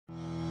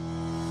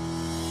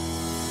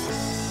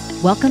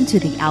Welcome to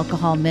the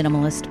Alcohol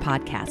Minimalist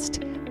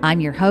Podcast.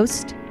 I'm your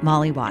host,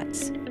 Molly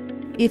Watts.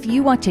 If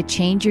you want to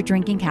change your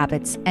drinking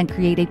habits and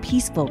create a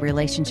peaceful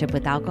relationship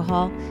with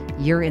alcohol,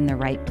 you're in the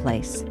right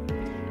place.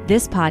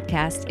 This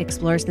podcast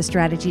explores the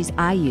strategies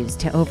I use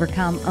to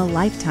overcome a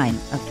lifetime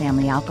of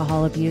family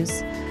alcohol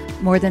abuse,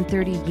 more than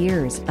 30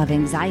 years of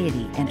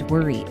anxiety and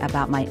worry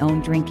about my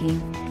own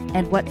drinking,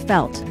 and what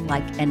felt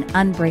like an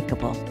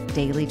unbreakable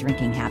daily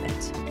drinking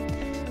habit.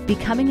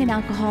 Becoming an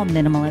alcohol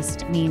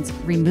minimalist means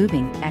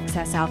removing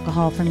excess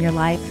alcohol from your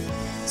life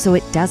so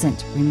it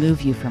doesn't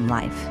remove you from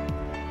life.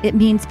 It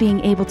means being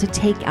able to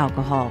take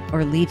alcohol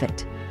or leave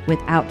it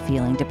without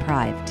feeling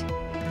deprived.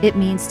 It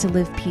means to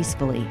live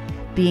peacefully,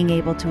 being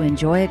able to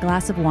enjoy a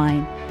glass of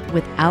wine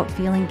without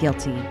feeling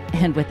guilty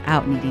and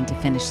without needing to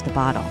finish the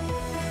bottle.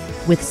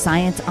 With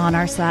science on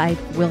our side,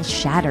 we'll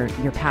shatter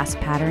your past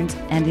patterns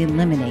and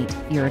eliminate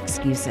your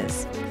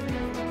excuses.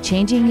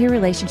 Changing your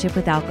relationship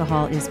with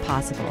alcohol is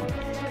possible.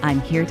 I'm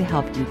here to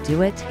help you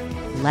do it.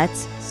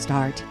 Let's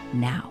start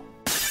now.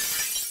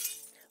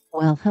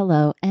 Well,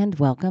 hello and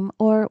welcome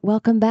or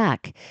welcome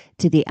back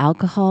to the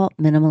Alcohol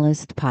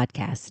Minimalist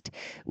Podcast.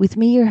 With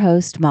me, your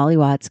host, Molly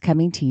Watts,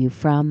 coming to you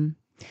from,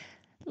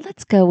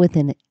 let's go with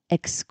an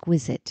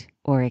exquisite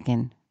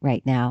Oregon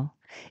right now.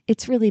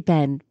 It's really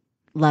been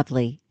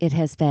lovely. It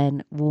has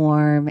been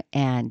warm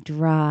and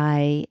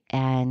dry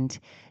and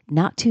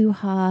not too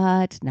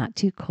hot, not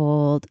too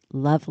cold.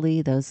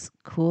 Lovely, those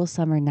cool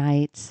summer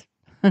nights.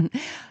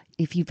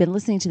 If you've been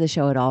listening to the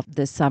show at all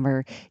this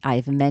summer,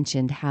 I've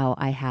mentioned how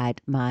I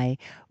had my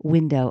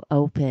window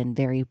open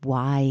very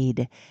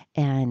wide.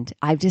 And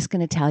I'm just going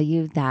to tell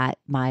you that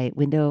my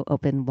window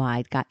open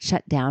wide got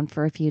shut down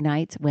for a few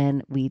nights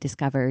when we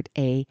discovered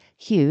a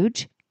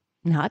huge,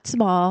 not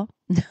small,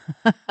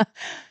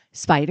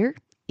 spider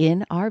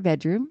in our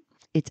bedroom.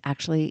 It's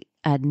actually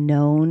a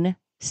known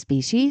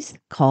species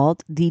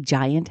called the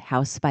giant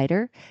house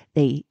spider.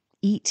 They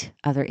eat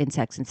other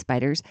insects and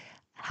spiders.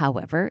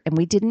 However, and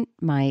we didn't,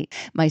 my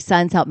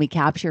sons helped me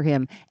capture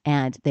him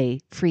and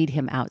they freed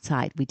him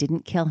outside. We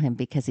didn't kill him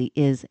because he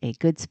is a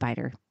good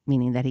spider,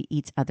 meaning that he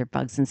eats other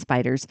bugs and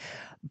spiders,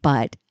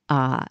 but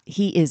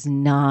he is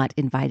not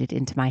invited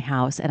into my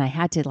house. And I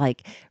had to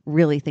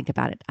really think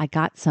about it. I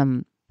got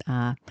some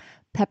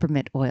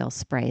peppermint oil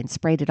spray and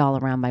sprayed it all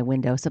around my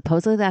window.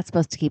 Supposedly that's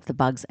supposed to keep the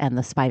bugs and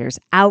the spiders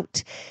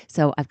out.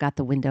 So I've got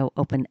the window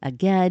open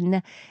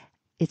again.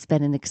 It's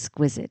been an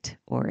exquisite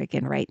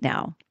Oregon right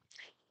now.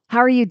 How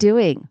are you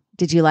doing?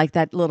 Did you like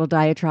that little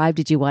diatribe?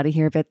 Did you want to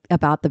hear a bit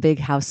about the big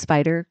house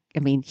spider?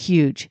 I mean,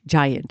 huge,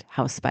 giant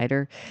house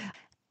spider.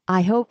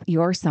 I hope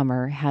your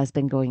summer has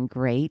been going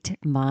great.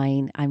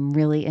 Mine, I'm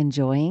really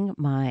enjoying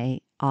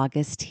my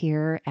August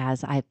here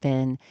as I've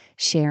been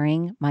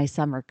sharing my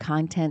summer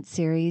content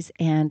series.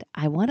 And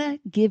I want to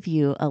give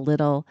you a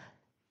little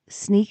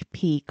sneak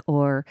peek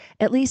or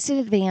at least an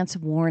advance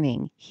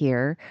warning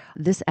here.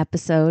 This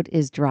episode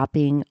is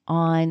dropping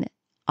on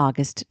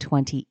August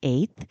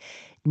 28th.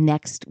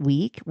 Next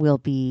week will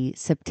be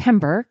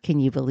September. Can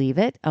you believe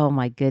it? Oh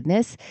my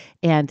goodness.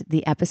 And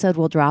the episode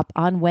will drop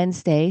on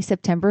Wednesday,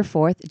 September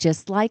 4th,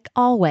 just like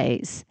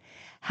always.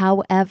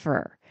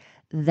 However,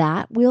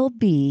 that will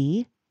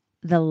be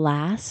the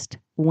last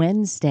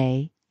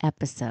Wednesday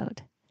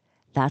episode.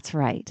 That's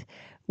right.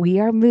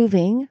 We are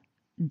moving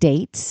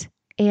dates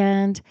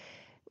and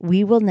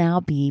we will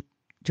now be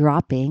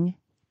dropping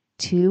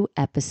 2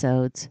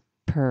 episodes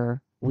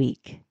per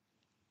week.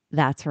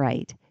 That's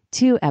right.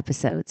 2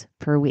 episodes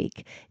per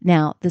week.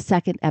 Now, the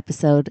second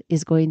episode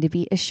is going to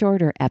be a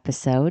shorter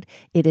episode.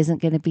 It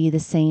isn't going to be the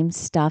same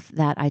stuff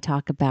that I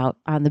talk about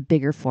on the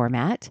bigger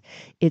format.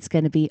 It's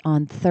going to be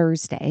on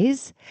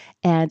Thursdays,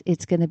 and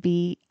it's going to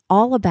be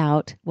all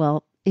about,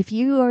 well, if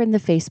you are in the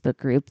Facebook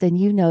group, then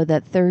you know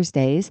that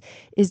Thursdays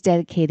is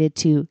dedicated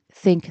to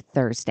Think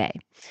Thursday.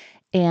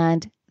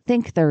 And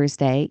Think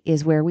Thursday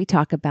is where we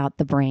talk about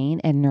the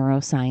brain and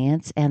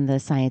neuroscience and the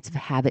science of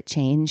habit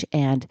change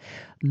and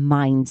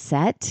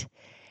mindset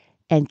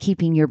and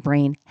keeping your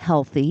brain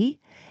healthy.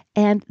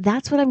 And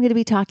that's what I'm going to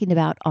be talking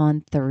about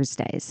on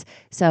Thursdays.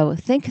 So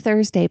Think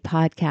Thursday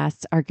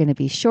podcasts are going to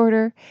be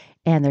shorter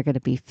and they're going to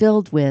be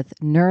filled with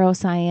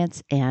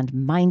neuroscience and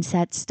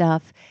mindset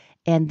stuff.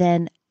 And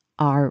then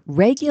our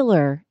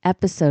regular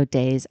episode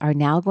days are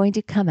now going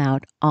to come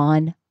out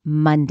on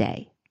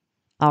Monday.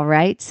 All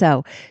right,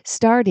 so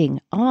starting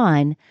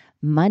on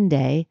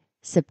Monday,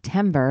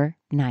 September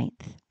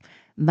 9th.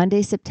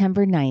 Monday,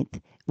 September 9th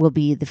will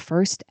be the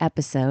first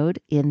episode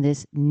in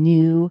this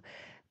new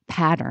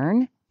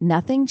pattern.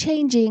 Nothing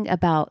changing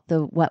about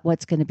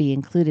what's going to be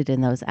included in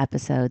those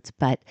episodes,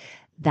 but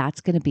that's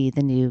going to be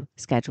the new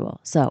schedule.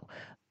 So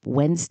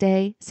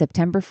Wednesday,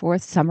 September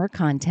 4th, summer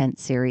content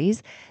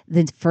series.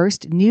 The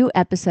first new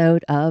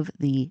episode of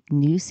the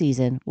new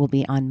season will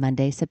be on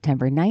Monday,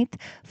 September 9th,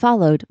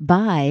 followed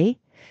by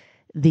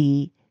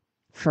the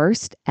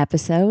first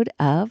episode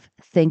of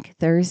Think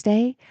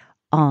Thursday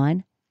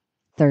on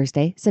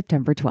Thursday,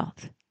 September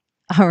 12th.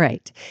 All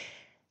right.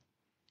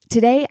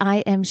 Today,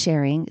 I am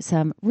sharing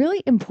some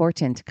really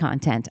important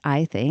content,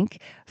 I think,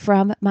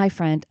 from my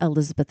friend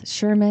Elizabeth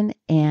Sherman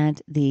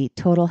and the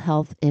Total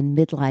Health in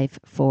Midlife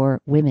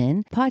for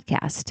Women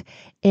podcast.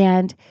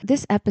 And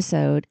this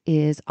episode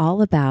is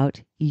all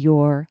about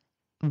your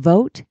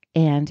vote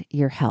and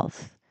your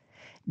health.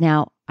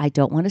 Now, I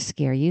don't want to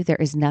scare you. There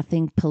is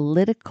nothing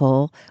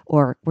political,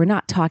 or we're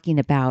not talking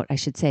about, I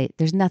should say,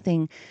 there's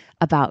nothing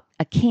about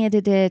a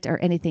candidate or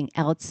anything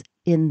else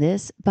in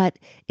this, but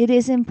it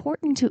is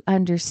important to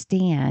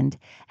understand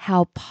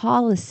how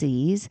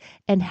policies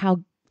and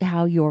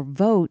how your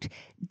vote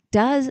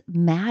does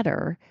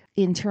matter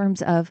in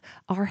terms of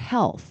our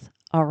health.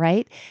 All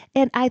right.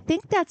 And I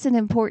think that's an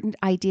important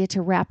idea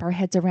to wrap our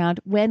heads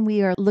around when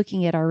we are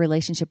looking at our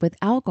relationship with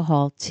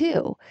alcohol,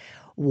 too.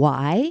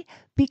 Why?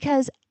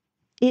 Because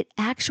it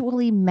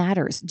actually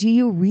matters. Do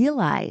you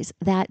realize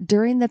that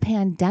during the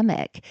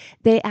pandemic,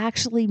 they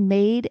actually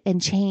made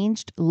and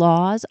changed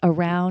laws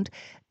around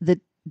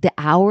the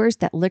hours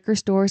that liquor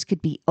stores could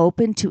be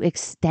open to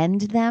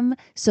extend them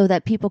so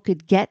that people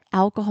could get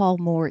alcohol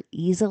more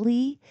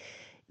easily?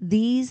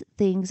 These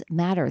things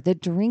matter. The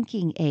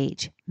drinking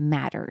age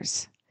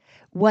matters.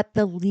 What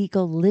the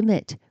legal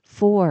limit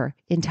for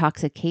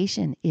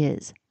intoxication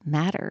is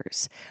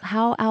matters.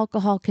 How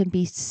alcohol can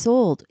be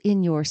sold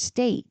in your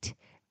state,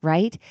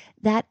 right?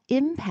 That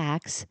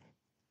impacts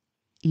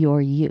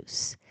your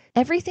use.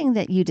 Everything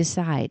that you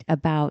decide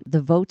about the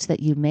votes that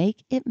you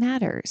make, it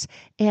matters.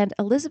 And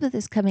Elizabeth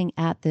is coming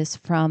at this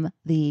from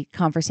the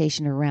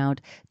conversation around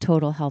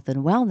total health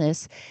and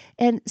wellness.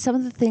 And some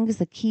of the things,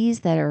 the keys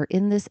that are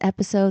in this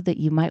episode that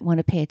you might want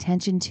to pay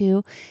attention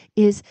to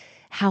is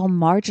how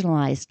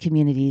marginalized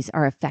communities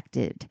are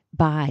affected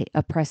by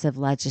oppressive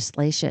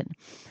legislation.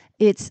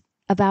 It's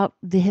about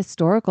the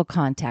historical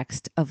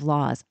context of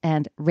laws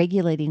and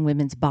regulating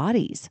women's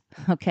bodies,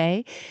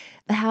 okay?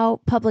 How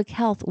public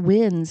health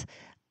wins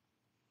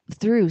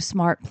through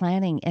smart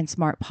planning and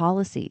smart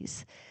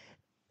policies,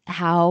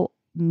 how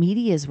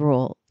media's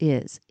role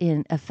is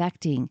in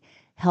affecting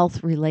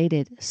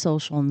health-related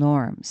social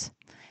norms.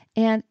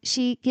 And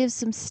she gives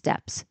some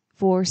steps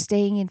for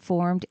staying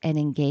informed and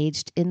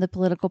engaged in the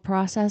political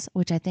process,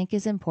 which I think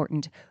is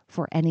important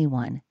for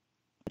anyone.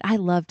 I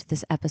loved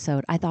this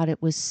episode. I thought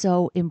it was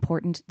so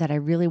important that I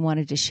really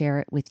wanted to share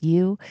it with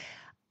you.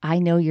 I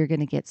know you're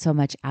going to get so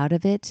much out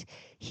of it.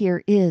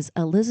 Here is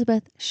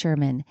Elizabeth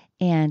Sherman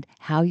and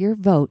how your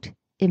vote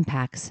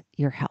impacts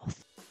your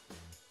health.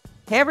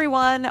 Hey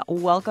everyone,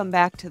 welcome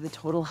back to the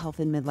Total Health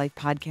in Midlife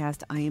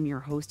podcast. I am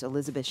your host,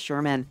 Elizabeth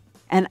Sherman,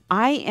 and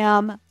I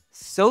am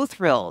so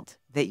thrilled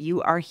that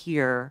you are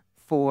here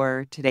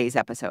for today's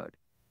episode.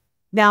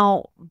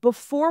 Now,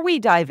 before we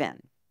dive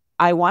in,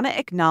 I want to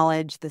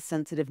acknowledge the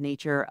sensitive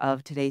nature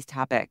of today's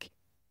topic.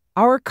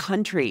 Our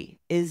country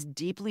is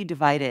deeply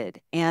divided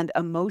and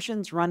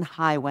emotions run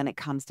high when it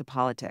comes to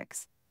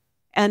politics.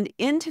 And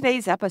in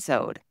today's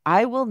episode,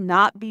 I will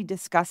not be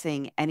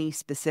discussing any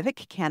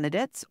specific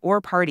candidates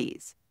or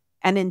parties.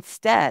 And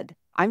instead,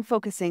 I'm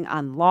focusing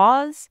on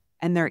laws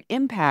and their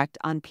impact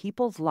on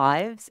people's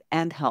lives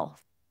and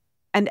health.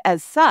 And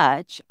as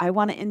such, I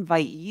want to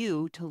invite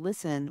you to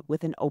listen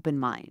with an open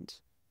mind.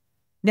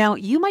 Now,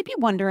 you might be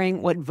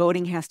wondering what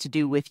voting has to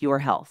do with your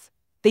health.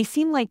 They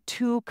seem like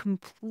two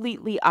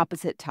completely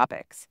opposite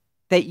topics.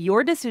 That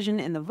your decision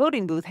in the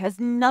voting booth has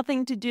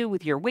nothing to do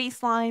with your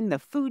waistline, the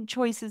food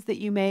choices that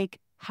you make,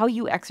 how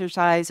you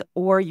exercise,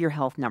 or your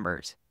health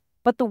numbers.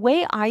 But the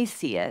way I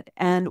see it,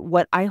 and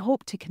what I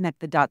hope to connect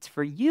the dots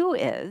for you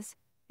is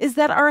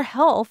that our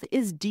health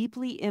is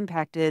deeply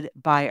impacted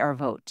by our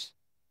vote.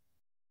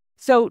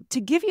 So to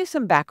give you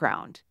some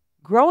background,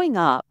 growing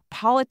up,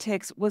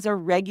 politics was a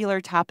regular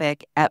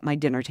topic at my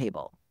dinner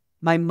table.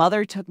 My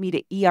mother took me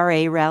to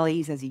ERA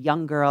rallies as a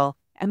young girl,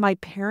 and my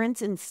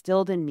parents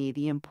instilled in me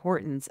the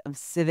importance of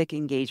civic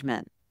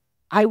engagement.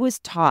 I was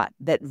taught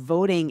that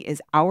voting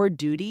is our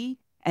duty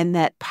and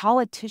that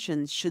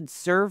politicians should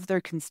serve their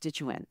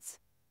constituents.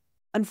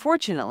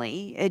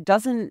 Unfortunately, it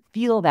doesn't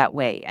feel that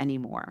way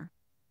anymore.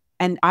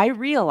 And I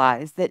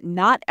realize that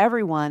not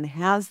everyone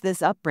has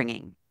this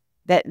upbringing,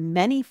 that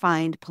many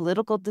find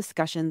political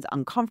discussions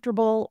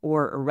uncomfortable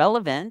or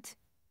irrelevant.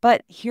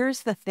 But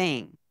here's the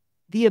thing.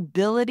 The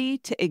ability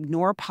to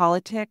ignore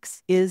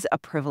politics is a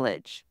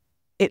privilege.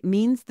 It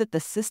means that the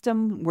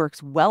system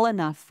works well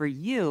enough for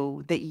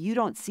you that you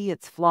don't see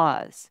its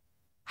flaws.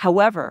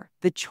 However,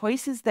 the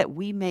choices that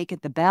we make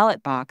at the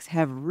ballot box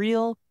have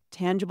real,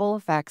 tangible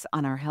effects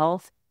on our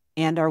health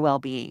and our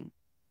well-being.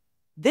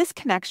 This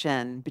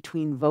connection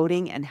between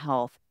voting and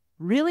health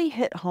really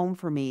hit home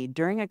for me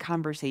during a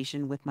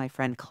conversation with my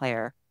friend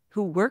Claire,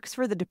 who works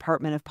for the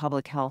Department of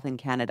Public Health in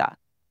Canada.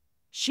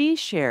 She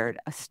shared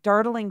a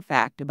startling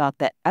fact about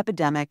the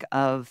epidemic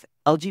of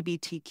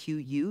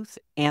LGBTQ youth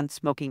and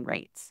smoking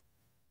rates.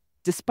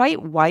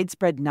 Despite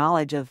widespread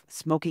knowledge of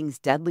smoking's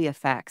deadly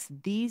effects,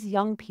 these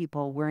young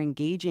people were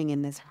engaging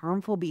in this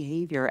harmful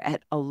behavior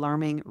at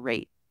alarming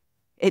rate.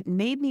 It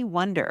made me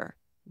wonder,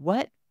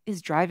 what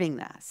is driving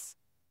this?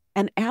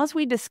 And as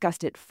we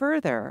discussed it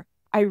further,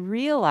 I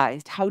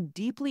realized how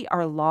deeply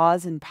our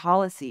laws and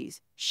policies,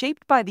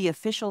 shaped by the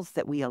officials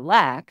that we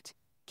elect,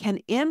 can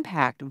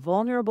impact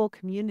vulnerable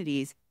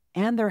communities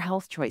and their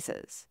health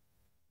choices.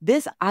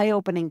 This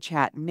eye-opening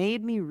chat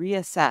made me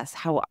reassess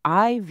how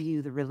I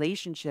view the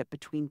relationship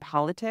between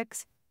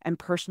politics and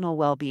personal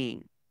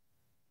well-being.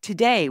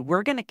 Today,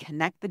 we're going to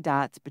connect the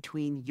dots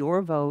between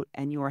your vote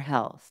and your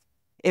health.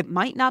 It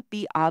might not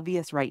be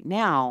obvious right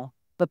now,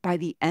 but by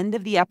the end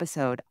of the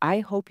episode,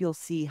 I hope you'll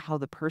see how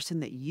the person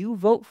that you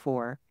vote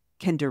for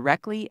can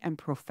directly and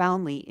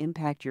profoundly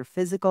impact your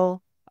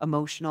physical,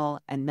 emotional,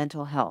 and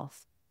mental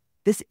health.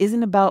 This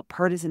isn't about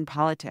partisan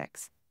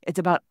politics. It's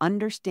about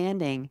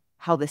understanding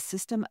how the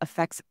system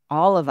affects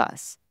all of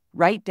us,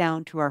 right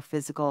down to our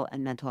physical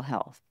and mental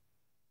health.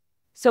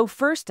 So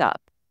first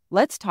up,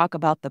 let's talk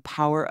about the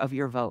power of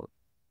your vote.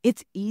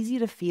 It's easy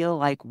to feel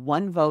like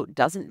one vote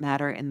doesn't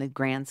matter in the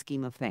grand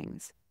scheme of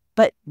things,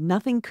 but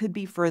nothing could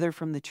be further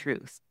from the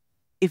truth.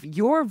 If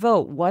your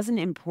vote wasn't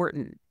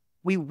important,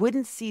 we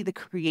wouldn't see the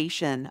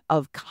creation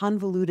of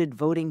convoluted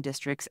voting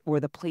districts or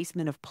the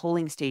placement of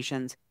polling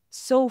stations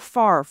so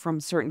far from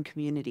certain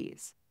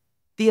communities.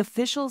 The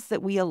officials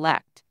that we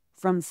elect,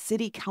 from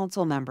city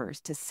council members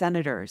to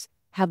senators,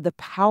 have the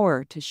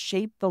power to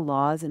shape the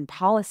laws and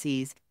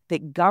policies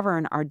that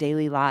govern our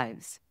daily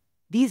lives.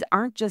 These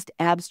aren't just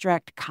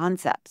abstract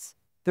concepts.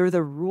 They're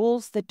the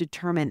rules that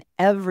determine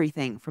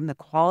everything from the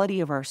quality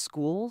of our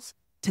schools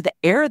to the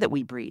air that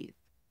we breathe.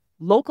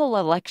 Local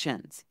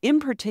elections, in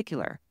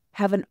particular,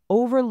 have an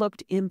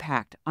overlooked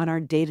impact on our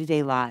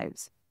day-to-day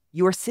lives.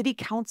 Your city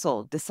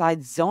council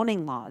decides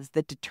zoning laws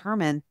that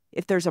determine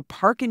if there's a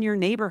park in your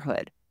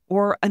neighborhood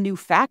or a new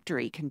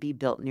factory can be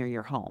built near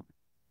your home.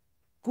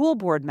 School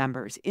board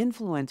members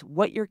influence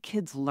what your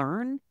kids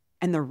learn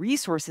and the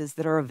resources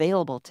that are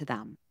available to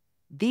them.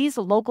 These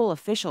local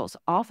officials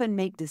often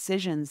make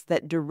decisions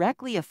that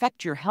directly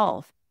affect your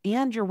health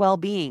and your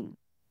well-being.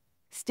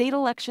 State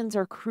elections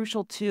are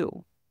crucial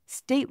too.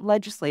 State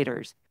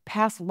legislators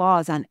pass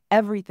laws on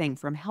everything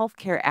from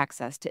healthcare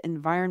access to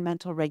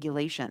environmental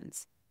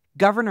regulations.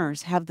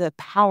 Governors have the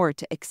power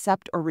to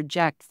accept or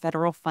reject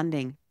federal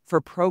funding for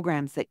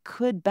programs that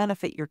could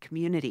benefit your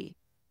community.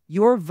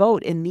 Your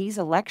vote in these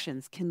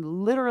elections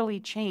can literally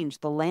change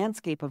the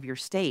landscape of your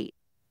state.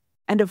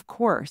 And of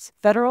course,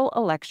 federal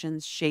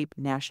elections shape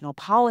national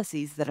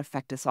policies that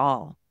affect us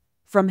all.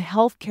 From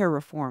healthcare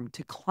reform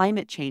to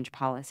climate change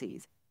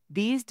policies,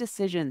 these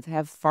decisions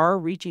have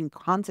far-reaching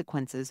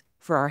consequences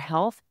for our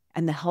health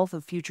and the health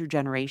of future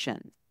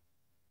generations.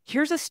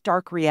 Here's a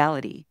stark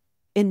reality.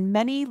 In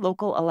many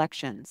local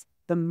elections,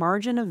 the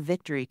margin of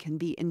victory can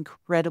be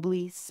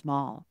incredibly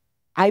small.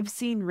 I've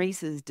seen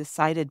races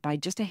decided by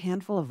just a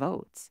handful of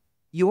votes.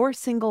 Your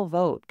single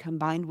vote,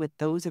 combined with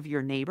those of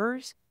your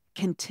neighbors,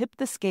 can tip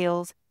the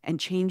scales and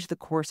change the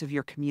course of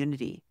your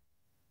community.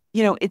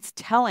 You know, it's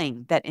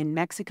telling that in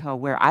Mexico,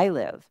 where I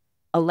live,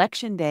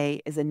 Election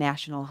Day is a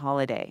national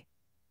holiday.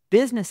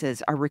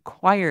 Businesses are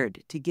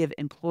required to give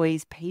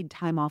employees paid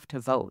time off to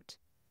vote.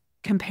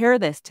 Compare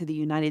this to the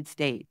United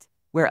States,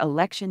 where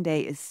Election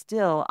Day is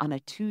still on a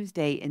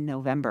Tuesday in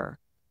November,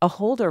 a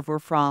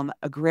holdover from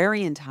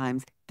agrarian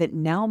times that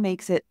now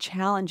makes it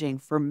challenging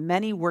for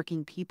many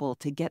working people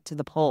to get to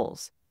the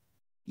polls.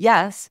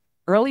 Yes,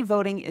 early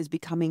voting is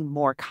becoming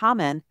more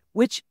common,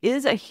 which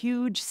is a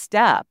huge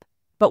step,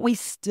 but we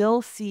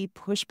still see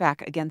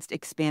pushback against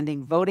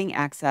expanding voting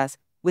access,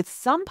 with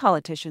some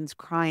politicians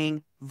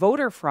crying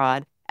voter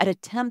fraud at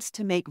attempts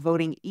to make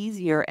voting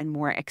easier and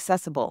more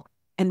accessible.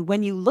 And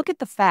when you look at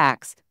the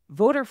facts,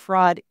 voter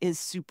fraud is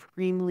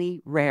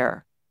supremely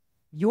rare.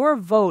 Your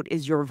vote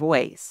is your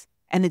voice,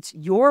 and it's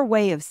your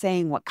way of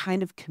saying what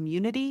kind of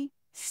community,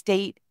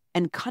 state,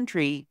 and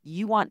country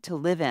you want to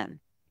live in.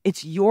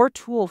 It's your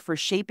tool for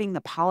shaping the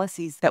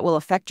policies that will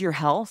affect your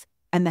health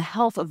and the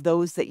health of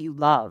those that you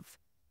love.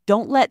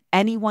 Don't let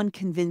anyone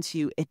convince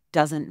you it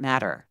doesn't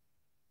matter.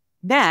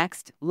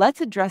 Next, let's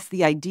address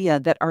the idea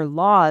that our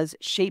laws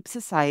shape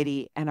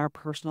society and our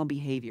personal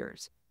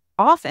behaviors,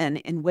 often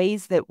in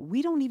ways that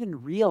we don't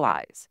even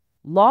realize.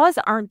 Laws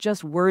aren't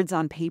just words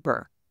on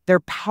paper.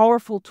 They're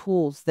powerful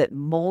tools that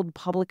mold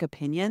public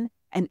opinion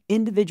and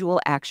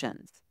individual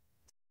actions.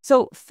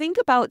 So think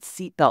about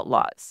seatbelt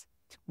laws.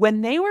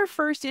 When they were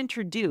first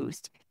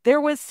introduced,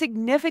 there was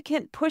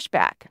significant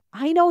pushback.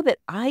 I know that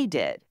I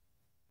did.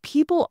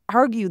 People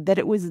argued that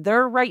it was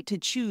their right to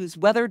choose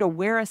whether to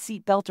wear a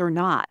seatbelt or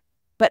not.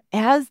 But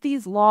as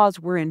these laws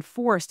were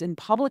enforced and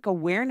public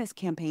awareness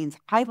campaigns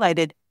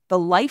highlighted the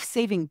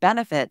life-saving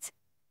benefits,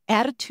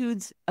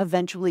 attitudes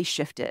eventually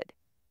shifted.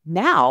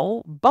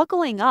 Now,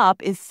 buckling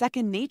up is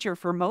second nature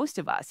for most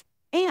of us.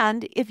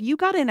 And if you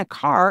got in a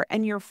car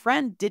and your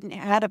friend didn't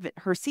have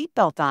her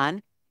seatbelt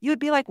on, you'd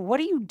be like, what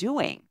are you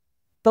doing?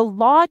 The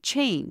law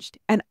changed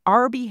and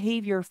our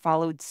behavior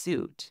followed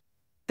suit.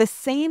 The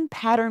same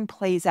pattern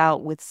plays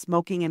out with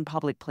smoking in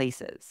public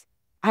places.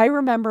 I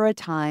remember a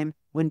time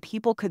when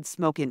people could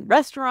smoke in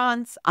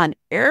restaurants, on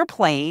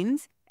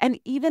airplanes, and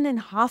even in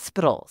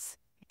hospitals.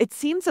 It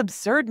seems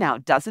absurd now,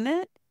 doesn't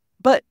it?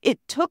 But it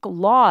took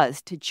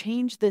laws to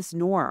change this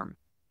norm.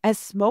 As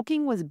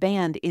smoking was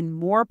banned in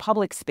more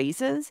public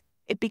spaces,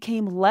 it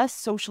became less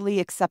socially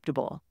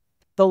acceptable.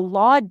 The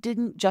law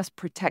didn't just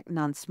protect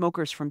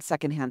non-smokers from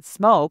secondhand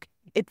smoke,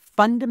 it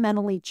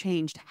fundamentally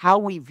changed how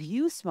we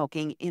view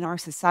smoking in our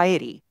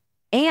society.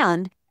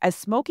 And as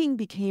smoking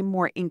became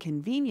more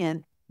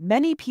inconvenient,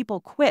 many people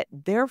quit,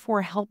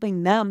 therefore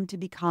helping them to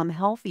become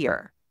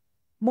healthier.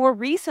 More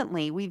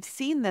recently, we've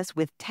seen this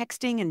with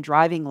texting and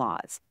driving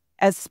laws.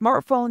 As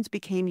smartphones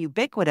became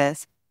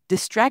ubiquitous,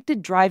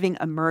 distracted driving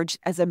emerged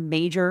as a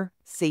major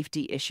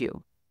safety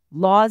issue.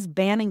 Laws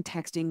banning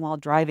texting while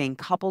driving,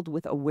 coupled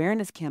with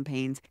awareness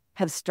campaigns,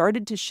 have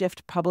started to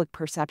shift public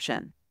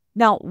perception.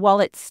 Now,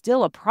 while it's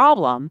still a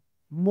problem,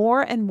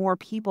 more and more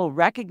people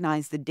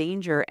recognize the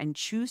danger and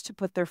choose to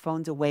put their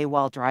phones away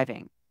while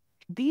driving.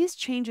 These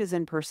changes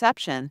in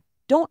perception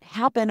don't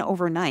happen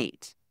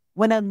overnight.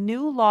 When a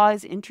new law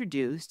is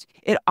introduced,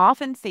 it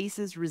often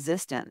faces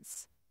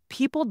resistance.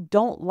 People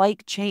don't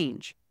like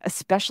change,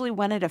 especially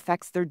when it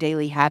affects their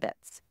daily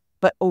habits.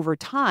 But over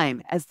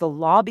time, as the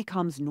law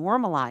becomes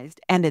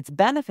normalized and its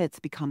benefits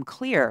become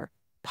clear,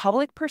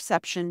 public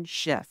perception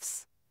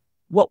shifts.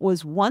 What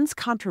was once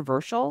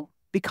controversial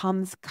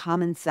becomes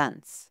common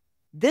sense.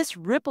 This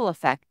ripple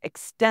effect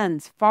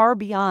extends far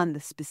beyond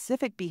the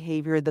specific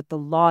behavior that the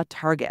law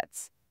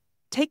targets.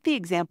 Take the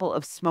example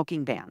of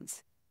smoking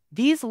bans.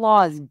 These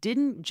laws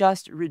didn't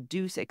just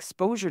reduce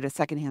exposure to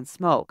secondhand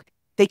smoke,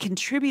 they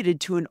contributed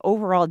to an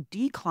overall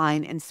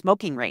decline in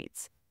smoking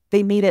rates.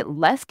 They made it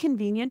less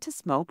convenient to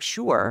smoke,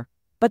 sure,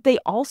 but they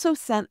also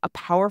sent a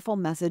powerful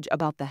message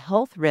about the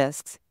health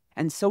risks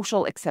and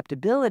social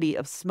acceptability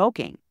of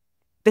smoking.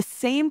 The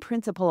same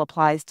principle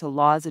applies to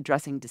laws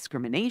addressing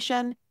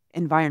discrimination,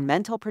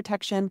 environmental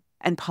protection,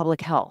 and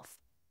public health.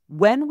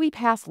 When we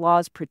pass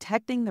laws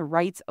protecting the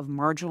rights of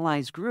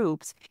marginalized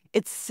groups,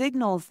 it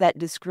signals that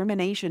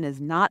discrimination is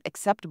not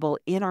acceptable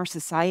in our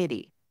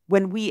society.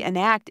 When we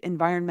enact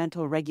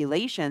environmental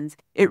regulations,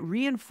 it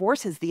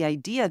reinforces the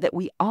idea that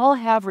we all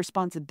have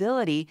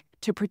responsibility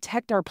to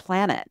protect our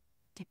planet.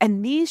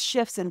 And these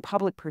shifts in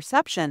public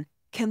perception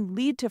can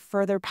lead to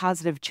further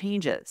positive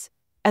changes.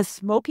 As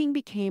smoking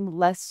became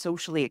less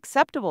socially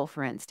acceptable,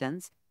 for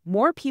instance,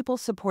 more people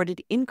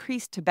supported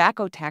increased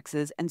tobacco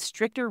taxes and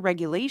stricter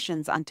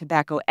regulations on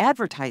tobacco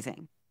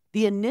advertising.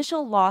 The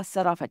initial law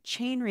set off a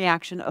chain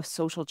reaction of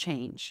social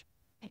change.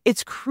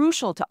 It's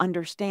crucial to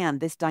understand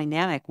this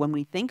dynamic when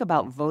we think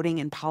about voting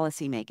and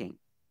policymaking.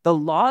 The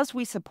laws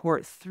we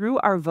support through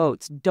our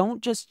votes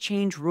don't just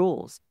change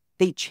rules,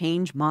 they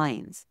change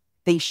minds.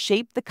 They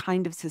shape the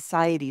kind of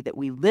society that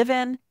we live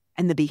in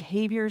and the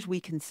behaviors we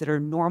consider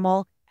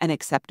normal and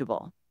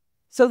acceptable.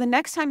 So the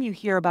next time you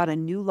hear about a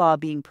new law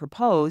being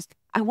proposed,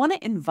 I want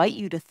to invite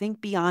you to think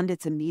beyond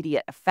its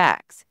immediate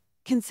effects.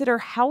 Consider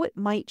how it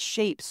might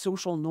shape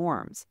social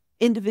norms,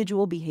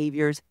 individual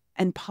behaviors,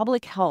 and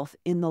public health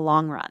in the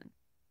long run.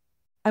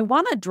 I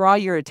want to draw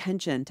your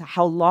attention to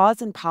how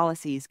laws and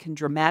policies can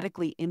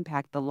dramatically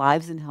impact the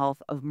lives and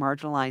health of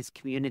marginalized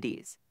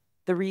communities.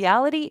 The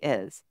reality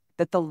is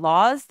that the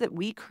laws that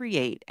we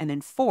create and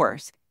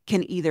enforce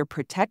can either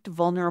protect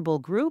vulnerable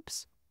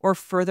groups or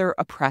further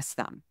oppress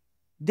them.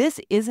 This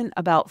isn't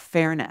about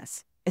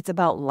fairness, it's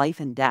about life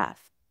and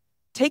death.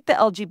 Take the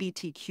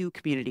LGBTQ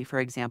community, for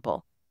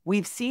example.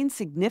 We've seen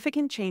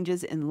significant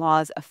changes in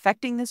laws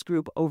affecting this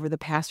group over the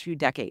past few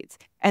decades,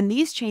 and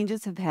these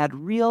changes have had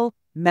real,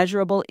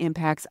 measurable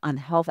impacts on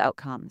health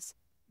outcomes.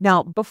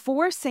 Now,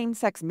 before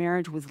same-sex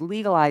marriage was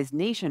legalized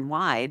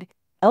nationwide,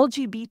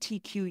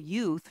 LGBTQ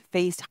youth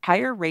faced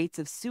higher rates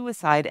of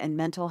suicide and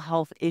mental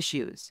health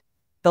issues.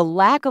 The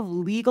lack of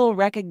legal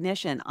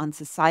recognition on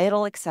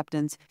societal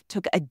acceptance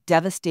took a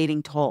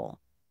devastating toll.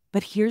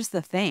 But here's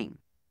the thing.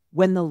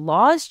 When the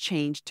laws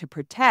changed to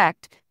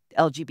protect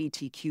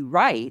LGBTQ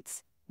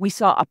rights, we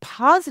saw a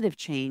positive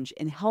change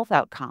in health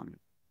outcomes.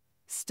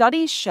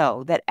 Studies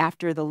show that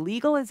after the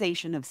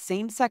legalization of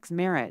same-sex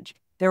marriage,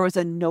 there was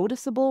a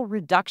noticeable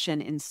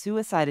reduction in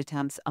suicide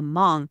attempts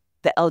among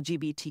the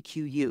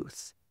LGBTQ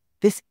youths.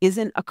 This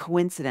isn't a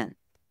coincidence.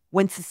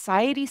 When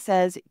society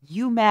says,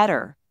 you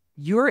matter,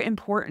 you're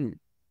important,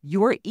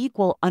 you're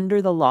equal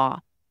under the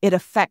law, it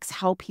affects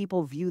how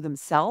people view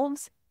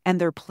themselves and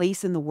their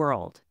place in the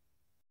world.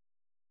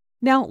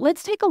 Now,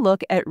 let's take a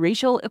look at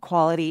racial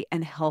equality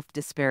and health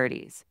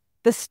disparities.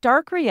 The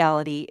stark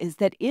reality is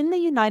that in the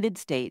United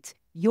States,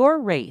 your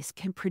race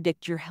can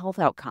predict your health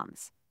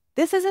outcomes.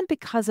 This isn't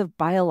because of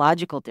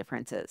biological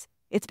differences.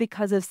 It's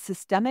because of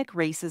systemic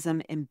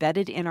racism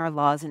embedded in our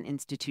laws and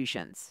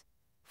institutions.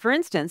 For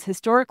instance,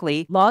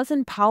 historically, laws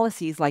and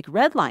policies like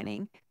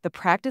redlining, the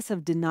practice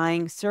of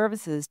denying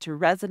services to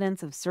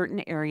residents of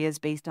certain areas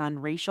based on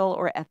racial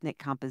or ethnic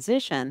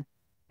composition,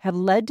 have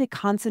led to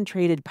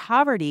concentrated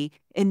poverty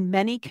in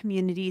many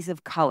communities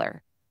of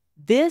color.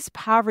 This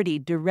poverty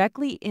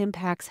directly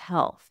impacts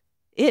health.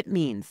 It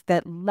means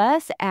that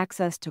less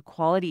access to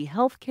quality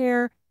health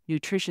care,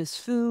 nutritious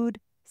food,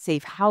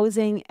 safe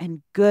housing,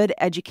 and good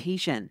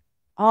education,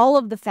 all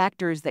of the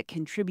factors that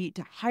contribute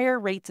to higher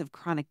rates of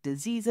chronic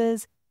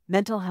diseases,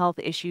 mental health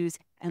issues,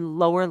 and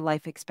lower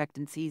life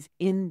expectancies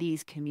in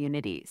these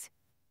communities.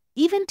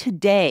 Even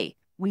today,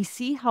 we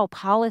see how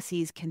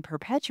policies can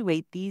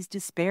perpetuate these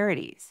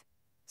disparities.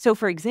 So,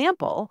 for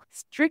example,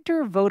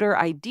 stricter voter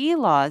ID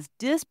laws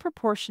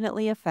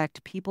disproportionately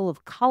affect people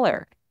of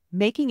color,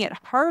 making it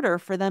harder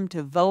for them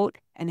to vote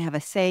and have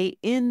a say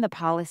in the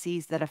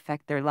policies that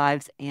affect their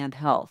lives and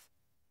health.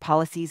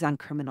 Policies on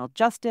criminal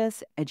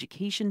justice,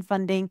 education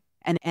funding,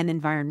 and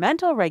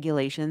environmental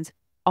regulations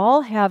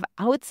all have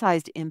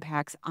outsized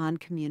impacts on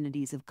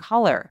communities of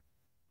color.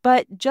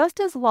 But just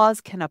as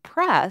laws can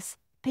oppress,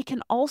 they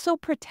can also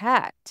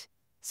protect.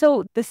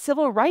 So the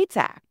Civil Rights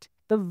Act,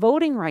 the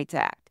Voting Rights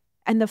Act,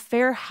 and the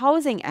Fair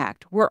Housing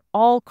Act were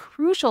all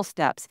crucial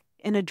steps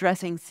in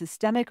addressing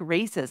systemic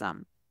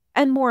racism.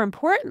 And more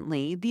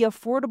importantly, the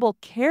Affordable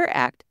Care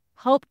Act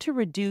helped to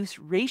reduce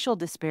racial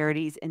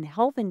disparities in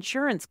health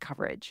insurance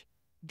coverage.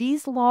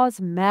 These laws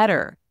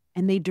matter,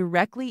 and they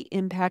directly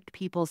impact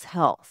people's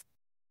health.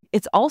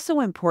 It's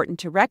also important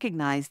to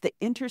recognize the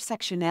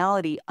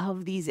intersectionality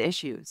of these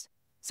issues.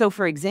 So,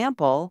 for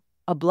example,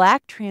 a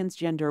Black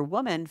transgender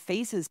woman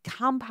faces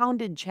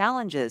compounded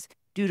challenges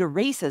due to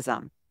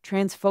racism,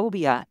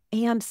 transphobia,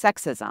 and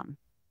sexism.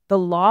 The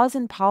laws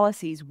and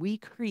policies we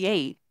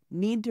create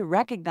need to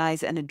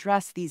recognize and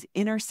address these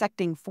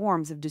intersecting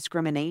forms of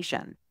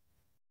discrimination.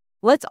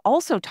 Let's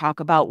also talk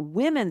about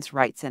women's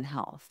rights in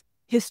health.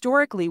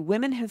 Historically,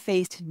 women have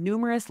faced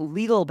numerous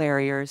legal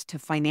barriers to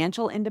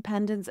financial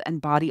independence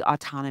and body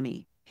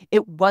autonomy.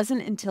 It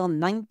wasn't until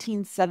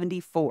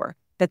 1974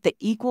 that the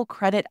Equal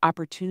Credit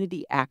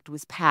Opportunity Act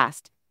was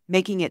passed,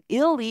 making it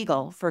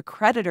illegal for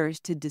creditors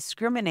to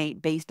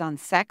discriminate based on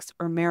sex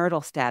or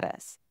marital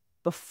status.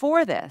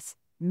 Before this,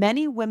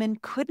 many women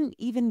couldn't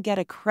even get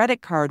a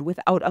credit card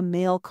without a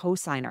male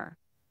cosigner.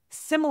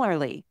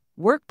 Similarly,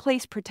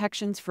 workplace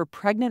protections for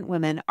pregnant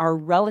women are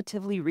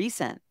relatively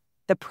recent.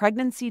 The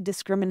Pregnancy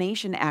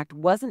Discrimination Act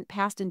wasn't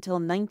passed until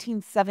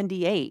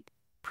 1978,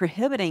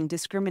 prohibiting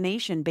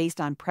discrimination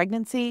based on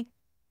pregnancy,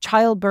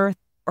 childbirth,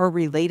 or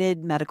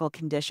related medical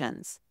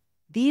conditions.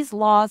 These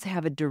laws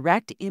have a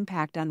direct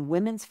impact on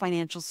women's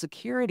financial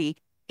security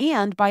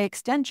and, by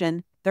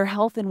extension, their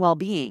health and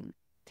well-being.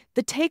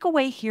 The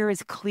takeaway here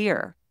is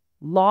clear.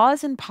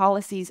 Laws and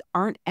policies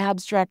aren't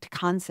abstract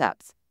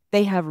concepts.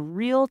 They have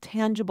real,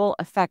 tangible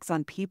effects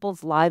on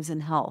people's lives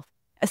and health,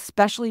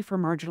 especially for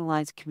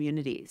marginalized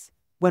communities.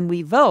 When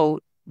we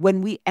vote,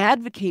 when we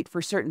advocate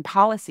for certain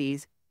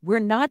policies, we're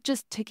not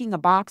just ticking a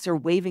box or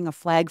waving a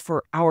flag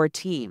for our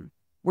team.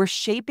 We're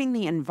shaping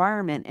the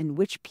environment in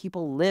which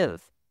people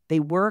live, they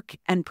work,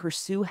 and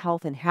pursue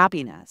health and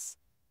happiness.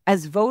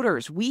 As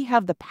voters, we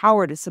have the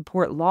power to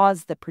support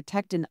laws that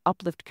protect and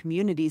uplift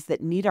communities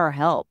that need our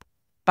help.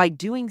 By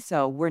doing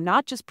so, we're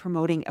not just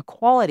promoting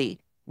equality,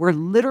 we're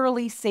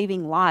literally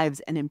saving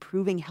lives and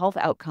improving health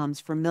outcomes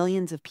for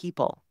millions of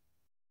people.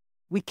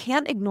 We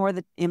can't ignore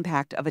the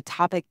impact of a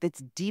topic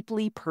that's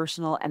deeply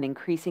personal and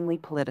increasingly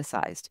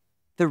politicized: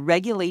 the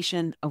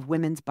regulation of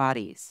women's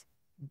bodies.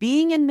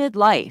 Being in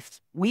midlife,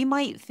 we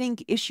might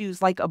think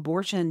issues like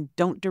abortion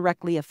don't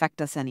directly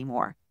affect us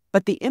anymore,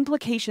 but the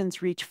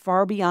implications reach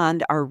far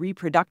beyond our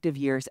reproductive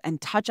years and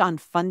touch on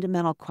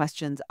fundamental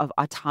questions of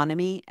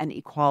autonomy and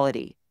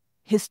equality.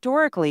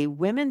 Historically,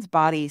 women's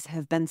bodies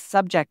have been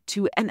subject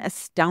to an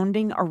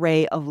astounding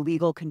array of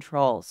legal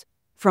controls,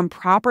 from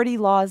property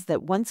laws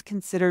that once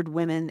considered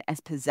women as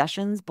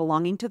possessions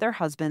belonging to their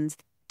husbands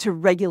to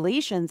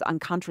regulations on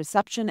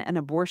contraception and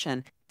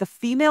abortion. The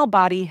female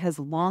body has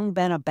long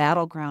been a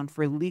battleground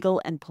for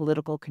legal and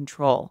political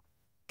control.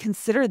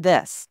 Consider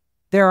this: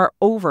 there are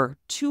over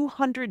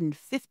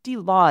 250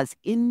 laws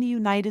in the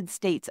United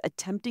States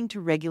attempting to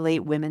regulate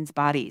women's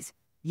bodies,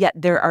 yet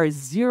there are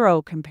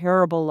zero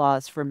comparable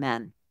laws for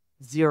men.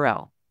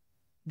 Zero.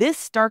 This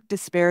stark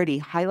disparity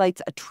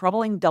highlights a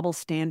troubling double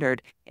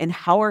standard in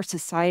how our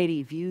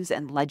society views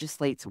and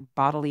legislates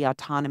bodily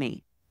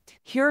autonomy.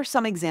 Here are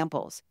some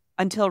examples.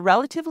 Until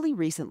relatively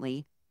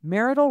recently,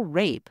 marital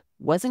rape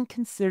wasn't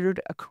considered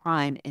a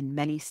crime in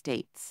many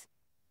states.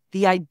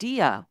 The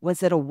idea was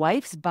that a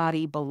wife's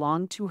body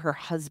belonged to her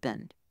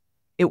husband.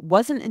 It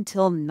wasn't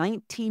until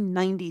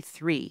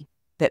 1993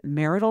 that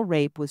marital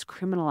rape was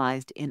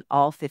criminalized in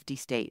all 50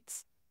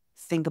 states.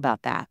 Think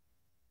about that.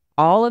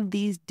 All of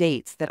these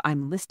dates that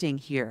I'm listing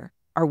here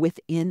are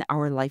within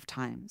our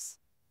lifetimes.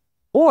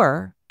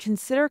 Or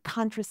consider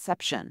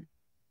contraception.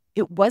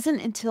 It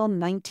wasn't until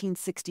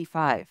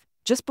 1965,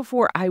 just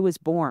before I was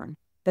born,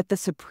 that the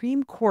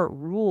Supreme Court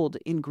ruled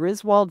in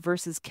Griswold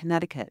versus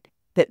Connecticut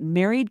that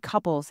married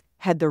couples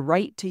had the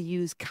right to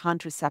use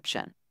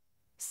contraception.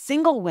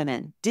 Single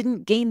women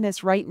didn't gain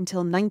this right until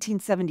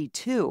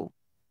 1972.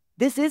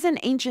 This isn't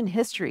ancient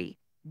history.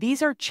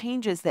 These are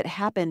changes that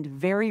happened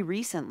very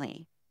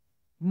recently.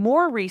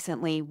 More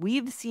recently,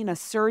 we've seen a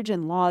surge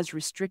in laws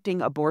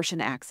restricting abortion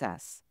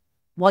access.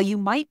 While you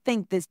might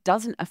think this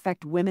doesn't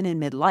affect women in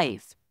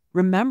midlife,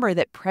 remember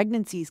that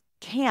pregnancies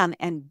can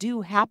and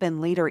do happen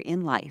later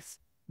in life.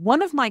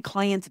 One of my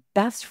clients'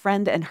 best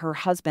friend and her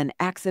husband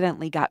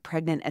accidentally got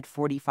pregnant at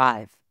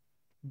 45.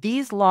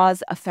 These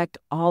laws affect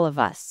all of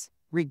us,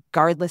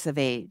 regardless of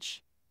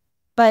age.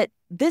 But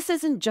this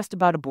isn't just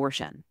about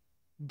abortion.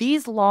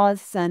 These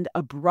laws send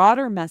a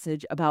broader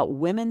message about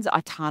women's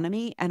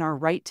autonomy and our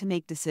right to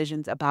make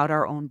decisions about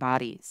our own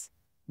bodies.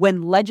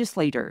 When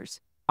legislators,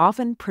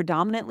 often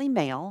predominantly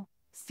male,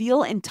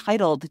 feel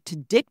entitled to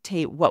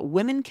dictate what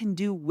women can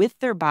do with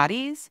their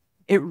bodies,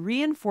 it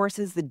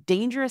reinforces the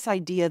dangerous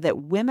idea that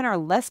women are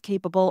less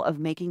capable of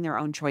making their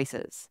own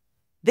choices.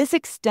 This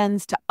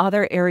extends to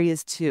other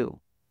areas too.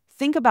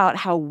 Think about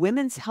how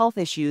women's health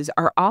issues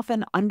are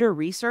often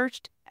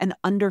under-researched and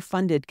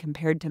underfunded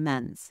compared to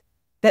men's.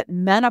 That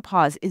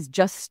menopause is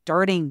just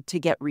starting to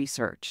get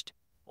researched,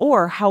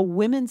 or how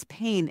women's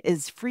pain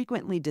is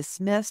frequently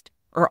dismissed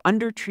or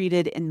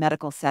undertreated in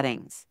medical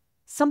settings,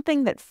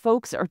 something that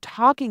folks are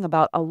talking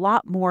about a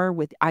lot more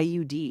with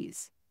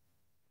IUDs.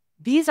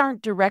 These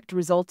aren't direct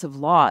results of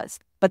laws,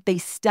 but they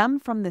stem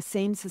from the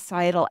same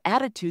societal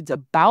attitudes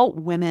about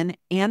women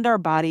and our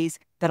bodies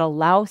that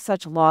allow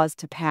such laws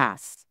to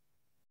pass.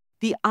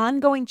 The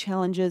ongoing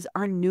challenges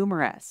are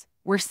numerous.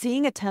 We're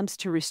seeing attempts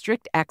to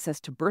restrict access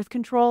to birth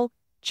control,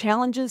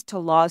 challenges to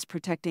laws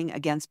protecting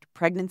against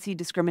pregnancy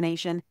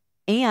discrimination,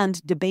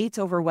 and debates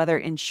over whether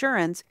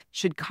insurance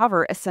should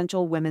cover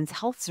essential women's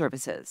health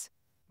services.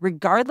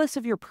 Regardless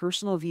of your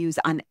personal views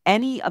on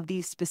any of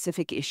these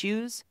specific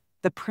issues,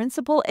 the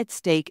principle at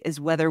stake is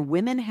whether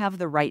women have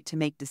the right to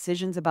make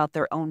decisions about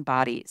their own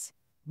bodies.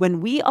 When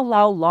we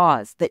allow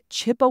laws that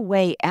chip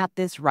away at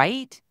this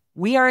right,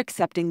 we are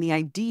accepting the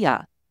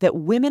idea that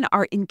women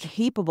are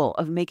incapable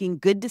of making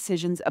good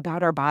decisions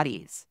about our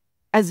bodies.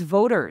 As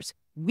voters,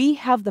 we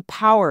have the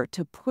power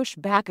to push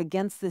back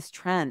against this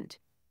trend.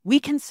 We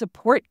can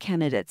support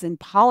candidates and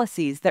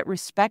policies that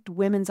respect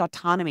women's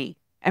autonomy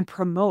and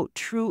promote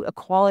true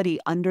equality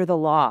under the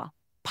law.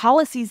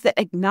 Policies that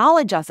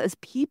acknowledge us as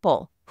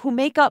people who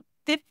make up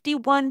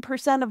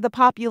 51% of the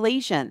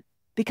population.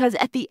 Because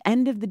at the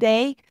end of the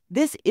day,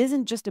 this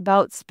isn't just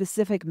about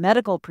specific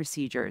medical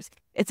procedures.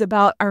 It's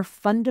about our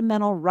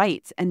fundamental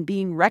rights and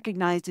being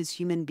recognized as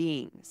human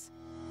beings.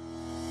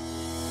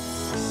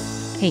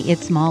 Hey,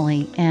 it's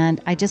Molly, and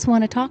I just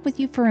want to talk with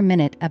you for a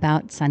minute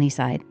about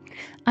Sunnyside.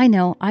 I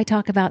know I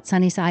talk about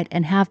Sunnyside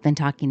and have been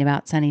talking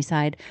about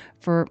Sunnyside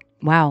for,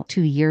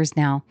 2 years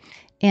now.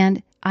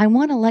 And I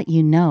want to let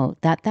you know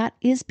that that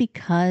is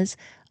because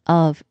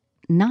of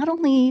not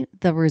only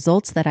the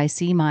results that I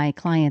see my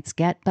clients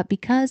get, but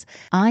because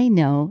I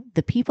know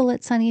the people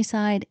at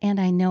Sunnyside and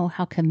I know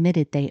how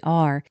committed they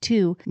are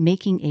to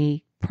making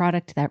a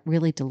product that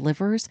really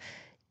delivers,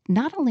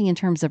 not only in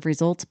terms of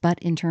results, but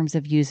in terms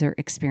of user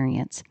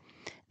experience.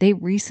 They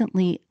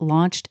recently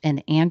launched an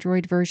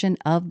Android version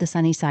of the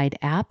Sunnyside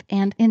app,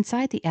 and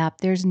inside the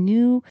app, there's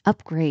new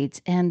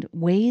upgrades and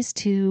ways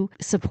to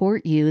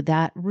support you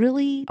that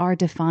really are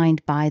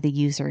defined by the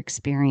user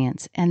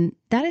experience. And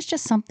that is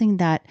just something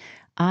that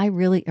I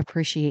really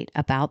appreciate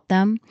about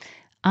them.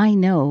 I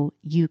know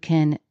you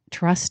can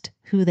trust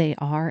who they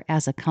are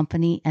as a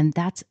company, and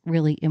that's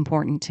really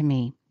important to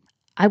me.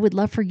 I would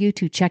love for you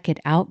to check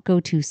it out. Go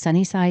to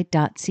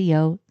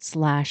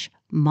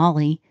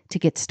sunnyside.co/Molly to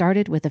get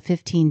started with a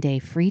 15-day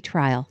free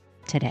trial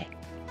today.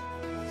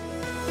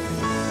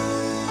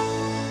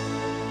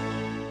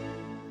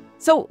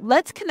 So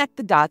let's connect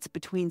the dots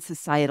between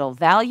societal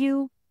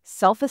value,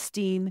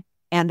 self-esteem,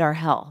 and our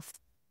health.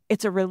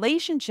 It's a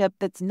relationship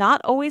that's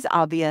not always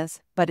obvious,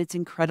 but it's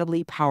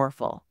incredibly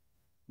powerful.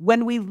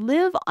 When we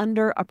live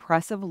under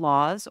oppressive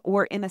laws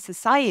or in a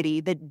society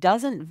that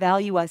doesn't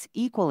value us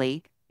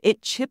equally,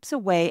 it chips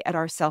away at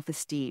our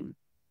self-esteem.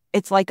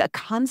 It's like a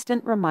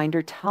constant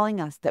reminder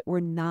telling us that we're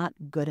not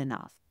good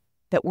enough,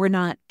 that we're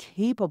not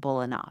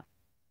capable enough,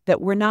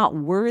 that we're not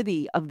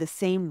worthy of the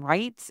same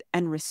rights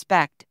and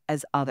respect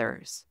as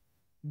others.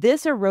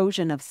 This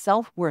erosion of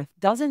self-worth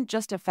doesn't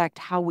just affect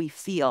how we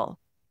feel,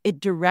 it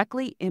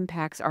directly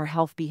impacts our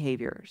health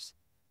behaviors.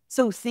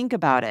 So think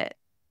about it.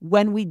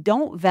 When we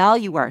don't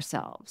value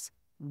ourselves,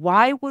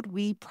 why would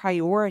we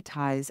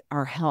prioritize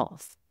our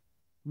health?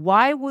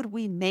 Why would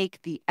we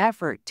make the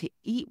effort to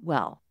eat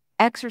well,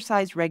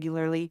 exercise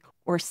regularly,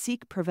 or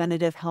seek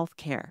preventative health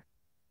care?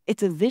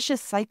 It's a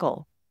vicious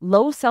cycle.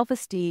 Low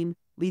self-esteem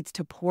leads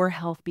to poor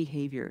health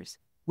behaviors,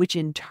 which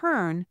in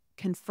turn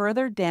can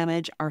further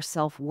damage our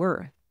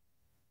self-worth.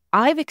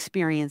 I've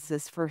experienced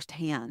this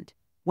firsthand.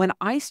 When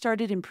I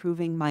started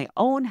improving my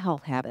own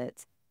health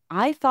habits,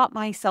 I thought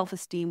my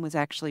self-esteem was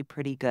actually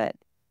pretty good.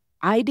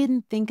 I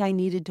didn't think I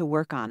needed to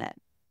work on it.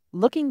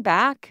 Looking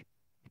back,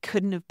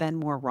 couldn't have been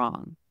more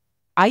wrong.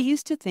 I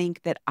used to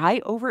think that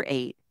I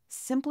overate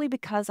simply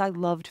because I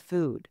loved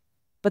food.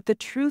 But the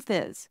truth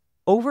is,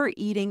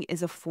 overeating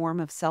is a form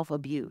of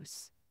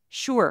self-abuse.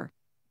 Sure,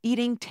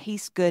 eating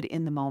tastes good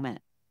in the moment,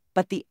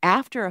 but the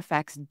after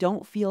effects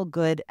don't feel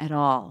good at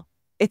all.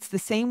 It's the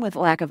same with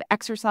lack of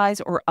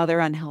exercise or other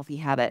unhealthy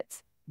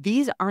habits.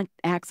 These aren't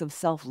acts of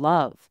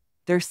self-love.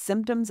 They're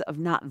symptoms of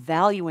not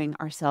valuing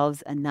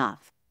ourselves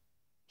enough.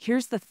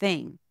 Here's the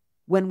thing.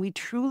 When we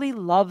truly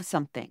love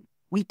something,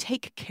 we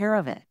take care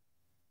of it.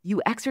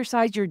 You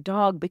exercise your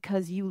dog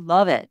because you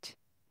love it.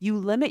 You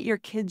limit your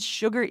kids'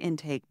 sugar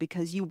intake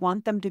because you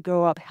want them to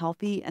grow up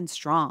healthy and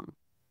strong.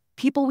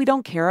 People we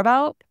don't care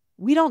about,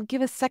 we don't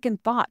give a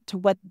second thought to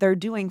what they're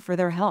doing for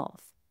their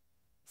health.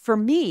 For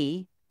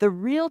me, the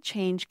real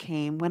change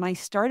came when I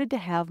started to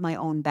have my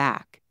own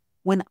back,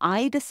 when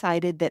I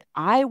decided that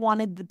I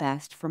wanted the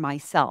best for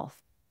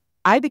myself.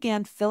 I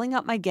began filling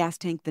up my gas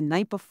tank the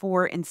night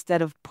before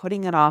instead of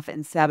putting it off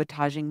and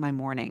sabotaging my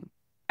morning.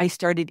 I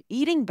started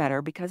eating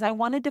better because I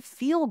wanted to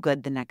feel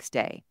good the next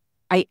day.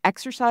 I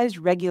exercised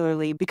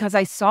regularly because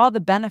I saw the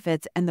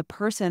benefits and the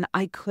person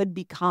I could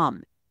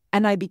become.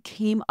 And I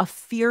became a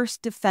fierce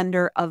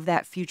defender of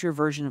that future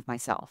version of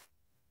myself.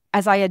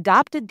 As I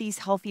adopted these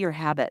healthier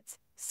habits,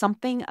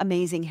 something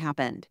amazing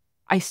happened.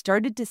 I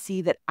started to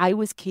see that I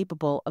was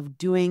capable of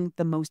doing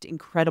the most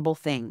incredible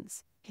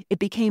things. It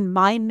became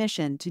my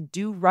mission to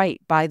do right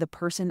by the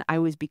person I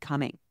was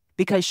becoming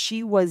because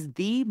she was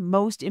the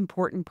most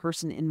important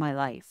person in my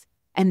life.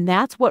 And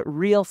that's what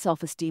real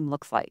self-esteem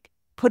looks like,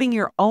 putting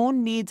your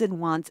own needs and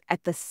wants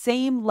at the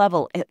same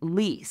level, at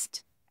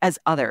least, as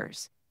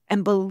others,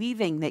 and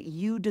believing that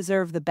you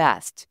deserve the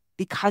best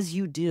because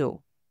you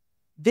do.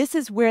 This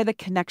is where the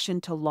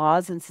connection to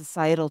laws and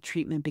societal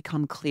treatment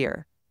become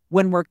clear.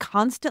 When we're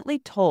constantly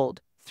told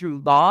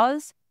through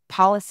laws,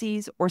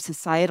 policies, or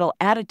societal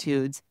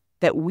attitudes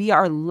that we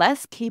are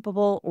less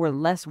capable or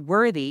less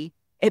worthy,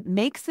 it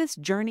makes this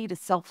journey to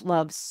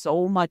self-love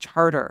so much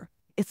harder.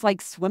 It's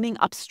like swimming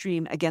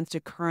upstream against a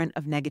current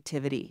of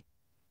negativity.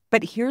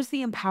 But here's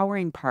the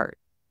empowering part.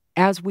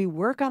 As we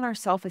work on our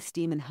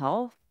self-esteem and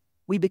health,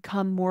 we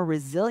become more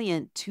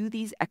resilient to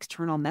these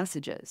external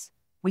messages.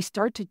 We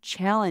start to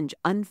challenge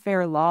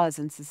unfair laws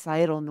and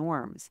societal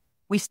norms.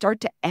 We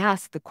start to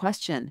ask the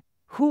question,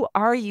 who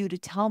are you to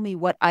tell me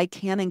what I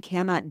can and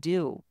cannot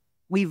do?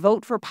 We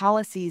vote for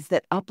policies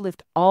that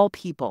uplift all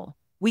people.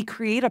 We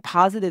create a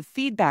positive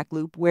feedback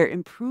loop where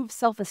improved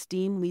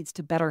self-esteem leads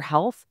to better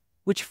health,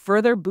 which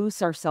further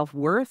boosts our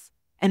self-worth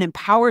and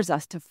empowers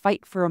us to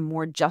fight for a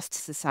more just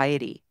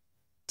society.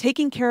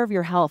 Taking care of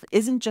your health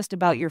isn't just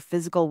about your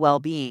physical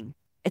well-being.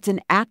 It's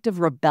an act of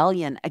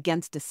rebellion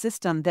against a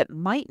system that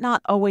might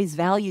not always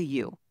value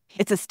you.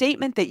 It's a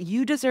statement that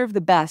you deserve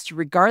the best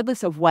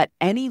regardless of what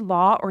any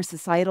law or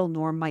societal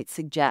norm might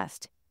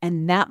suggest.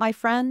 And that, my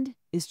friend,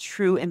 is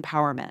true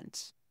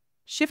empowerment.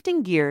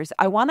 Shifting gears,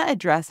 I want to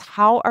address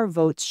how our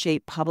votes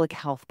shape public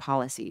health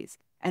policies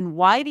and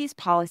why these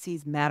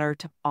policies matter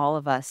to all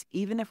of us,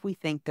 even if we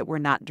think that we're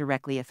not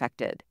directly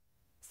affected.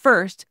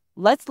 First,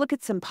 let's look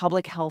at some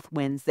public health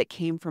wins that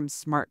came from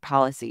smart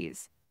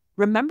policies.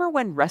 Remember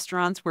when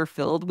restaurants were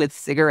filled with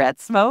cigarette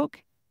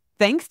smoke?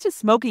 Thanks to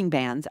smoking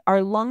bans,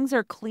 our lungs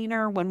are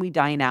cleaner when we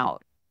dine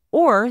out.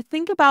 Or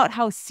think about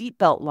how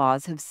seatbelt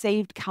laws have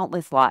saved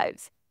countless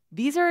lives.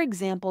 These are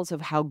examples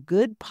of how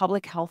good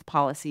public health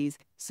policies,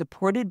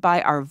 supported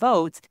by our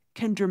votes,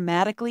 can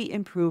dramatically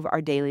improve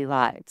our daily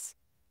lives.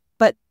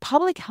 But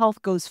public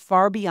health goes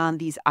far beyond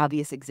these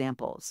obvious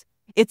examples.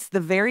 It's the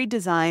very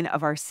design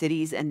of our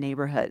cities and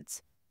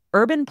neighborhoods.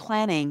 Urban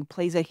planning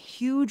plays a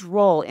huge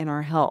role in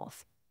our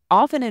health,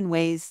 often in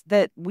ways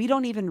that we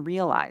don't even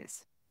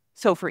realize.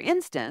 So, for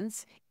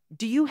instance,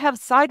 do you have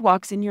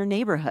sidewalks in your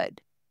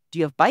neighborhood? Do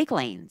you have bike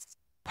lanes?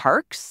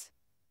 Parks?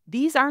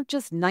 These aren't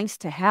just nice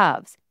to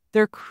haves.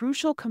 They're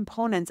crucial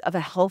components of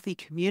a healthy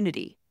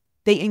community.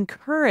 They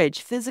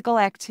encourage physical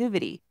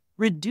activity,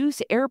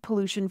 reduce air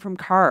pollution from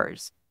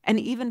cars, and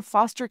even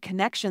foster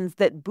connections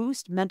that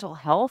boost mental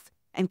health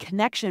and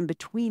connection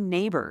between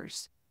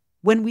neighbors.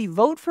 When we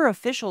vote for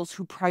officials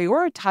who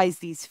prioritize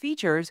these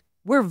features,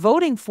 we're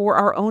voting for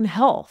our own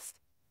health.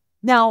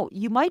 Now,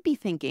 you might be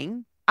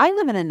thinking, I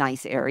live in a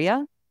nice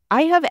area.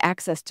 I have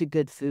access to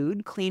good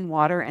food, clean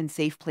water, and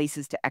safe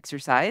places to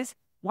exercise.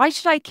 Why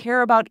should I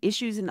care about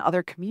issues in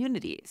other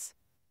communities?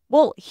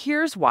 Well,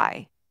 here's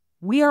why.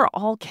 We are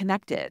all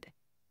connected.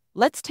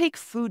 Let's take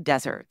food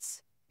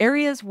deserts,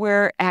 areas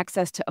where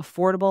access to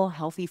affordable,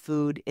 healthy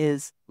food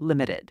is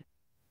limited.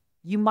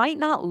 You might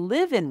not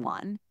live in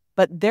one,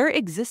 but their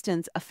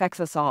existence affects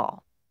us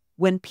all.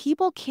 When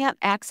people can't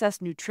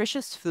access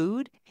nutritious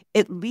food,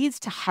 it leads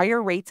to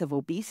higher rates of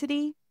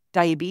obesity,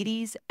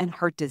 diabetes, and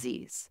heart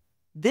disease.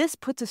 This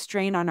puts a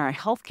strain on our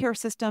healthcare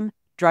system,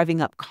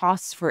 driving up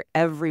costs for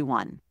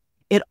everyone.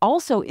 It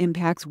also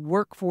impacts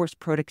workforce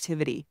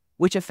productivity,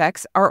 which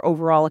affects our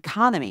overall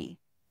economy.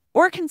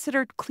 Or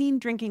consider clean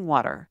drinking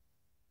water.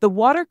 The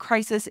water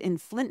crisis in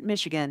Flint,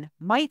 Michigan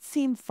might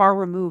seem far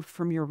removed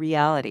from your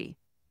reality,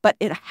 but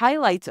it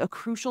highlights a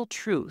crucial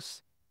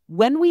truth.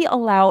 When we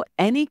allow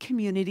any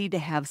community to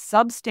have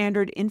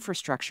substandard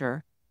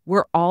infrastructure,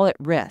 we're all at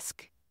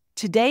risk.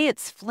 Today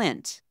it's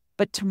Flint,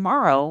 but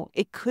tomorrow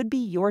it could be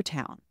your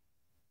town.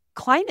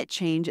 Climate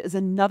change is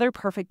another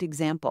perfect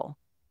example.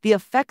 The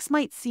effects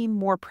might seem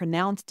more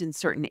pronounced in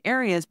certain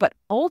areas, but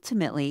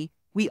ultimately,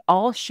 we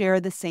all share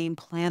the same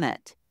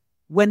planet.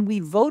 When we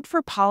vote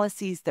for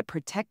policies that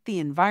protect the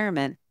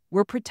environment,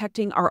 we're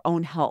protecting our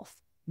own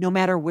health, no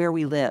matter where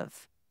we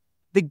live.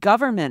 The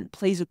government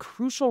plays a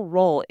crucial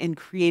role in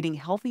creating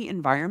healthy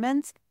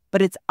environments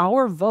but it's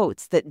our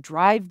votes that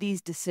drive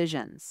these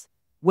decisions.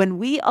 When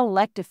we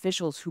elect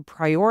officials who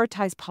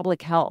prioritize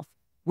public health,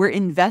 we're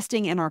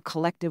investing in our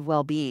collective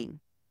well-being.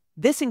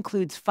 This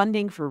includes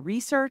funding for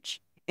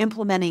research,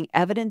 implementing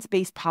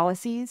evidence-based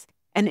policies,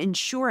 and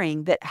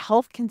ensuring that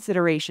health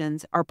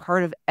considerations are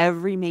part of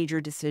every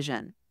major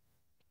decision.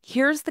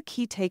 Here's the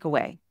key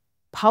takeaway.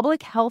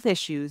 Public health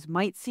issues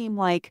might seem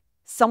like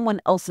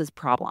someone else's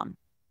problem,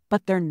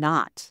 but they're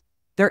not.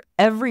 They're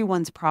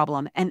everyone's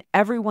problem and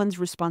everyone's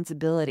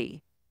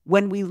responsibility.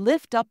 When we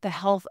lift up the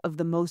health of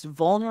the most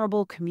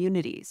vulnerable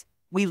communities,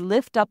 we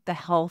lift up the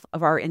health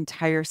of our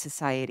entire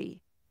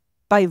society.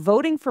 By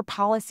voting for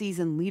policies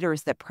and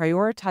leaders that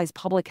prioritize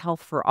public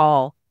health for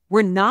all,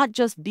 we're not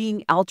just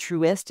being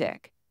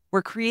altruistic.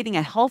 We're creating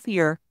a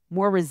healthier,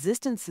 more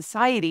resistant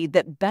society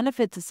that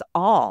benefits us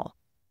all.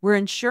 We're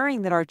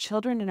ensuring that our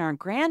children and our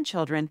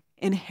grandchildren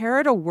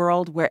inherit a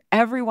world where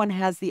everyone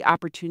has the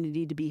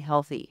opportunity to be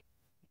healthy.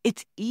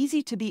 It's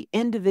easy to be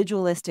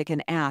individualistic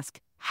and ask,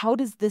 how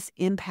does this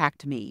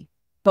impact me?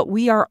 But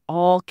we are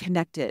all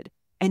connected,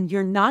 and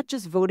you're not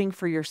just voting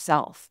for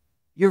yourself.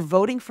 You're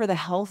voting for the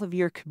health of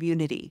your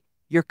community,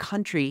 your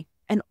country,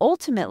 and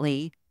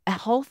ultimately, a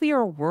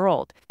healthier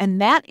world.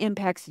 And that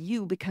impacts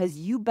you because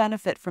you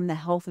benefit from the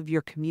health of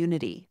your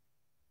community.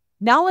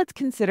 Now let's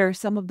consider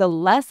some of the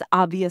less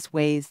obvious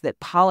ways that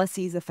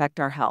policies affect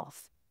our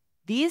health.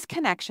 These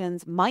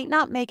connections might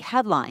not make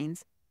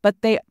headlines,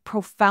 but they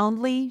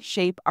profoundly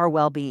shape our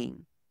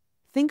well-being.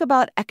 Think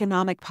about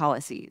economic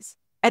policies.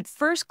 At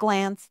first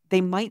glance,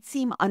 they might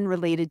seem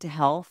unrelated to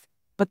health,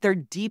 but they're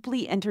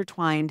deeply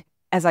intertwined,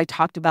 as I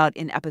talked about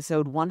in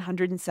episode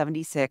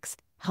 176,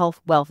 Health,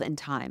 Wealth, and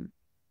Time.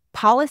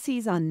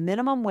 Policies on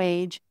minimum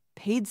wage,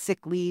 paid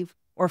sick leave,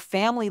 or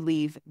family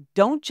leave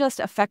don't just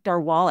affect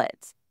our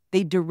wallets.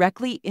 They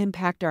directly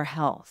impact our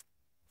health.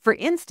 For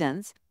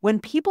instance, when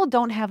people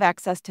don't have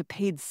access to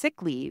paid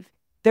sick leave,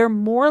 they're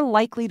more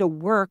likely to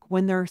work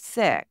when they're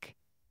sick.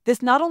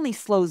 This not only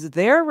slows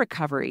their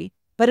recovery,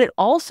 but it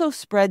also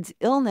spreads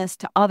illness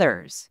to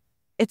others.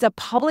 It's a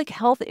public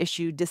health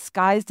issue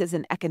disguised as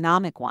an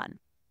economic one.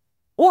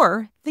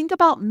 Or think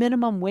about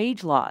minimum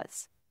wage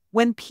laws.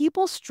 When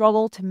people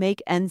struggle to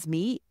make ends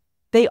meet,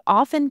 they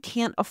often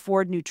can't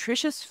afford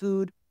nutritious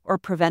food or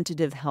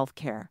preventative health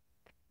care.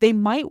 They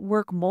might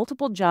work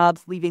multiple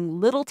jobs, leaving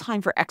little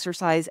time for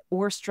exercise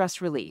or stress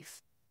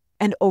relief.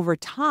 And over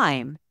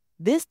time,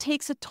 this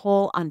takes a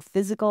toll on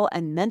physical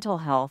and mental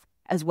health,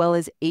 as well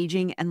as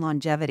aging and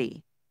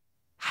longevity.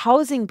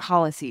 Housing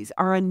policies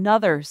are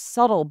another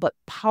subtle but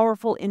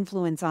powerful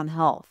influence on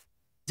health.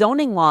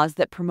 Zoning laws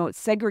that promote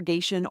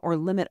segregation or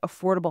limit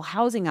affordable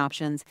housing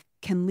options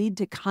can lead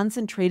to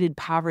concentrated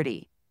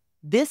poverty.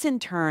 This, in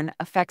turn,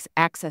 affects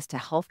access to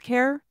health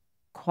care,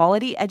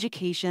 quality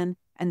education,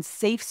 and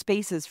safe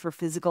spaces for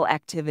physical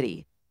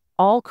activity,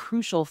 all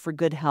crucial for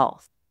good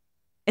health.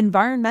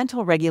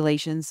 Environmental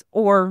regulations,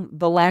 or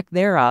the lack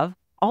thereof,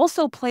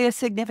 also play a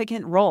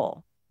significant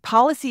role.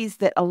 Policies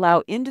that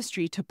allow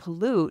industry to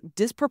pollute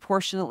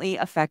disproportionately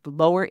affect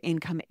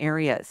lower-income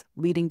areas,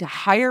 leading to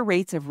higher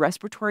rates of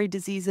respiratory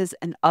diseases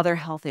and other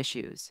health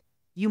issues.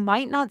 You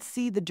might not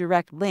see the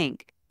direct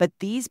link, but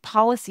these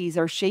policies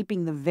are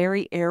shaping the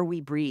very air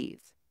we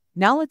breathe.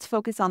 Now let's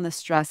focus on the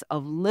stress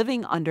of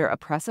living under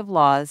oppressive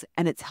laws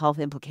and its health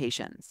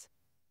implications.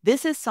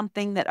 This is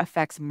something that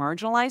affects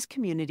marginalized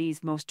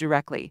communities most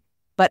directly,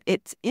 but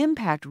its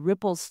impact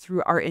ripples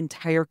through our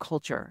entire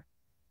culture.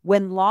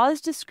 When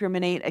laws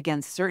discriminate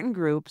against certain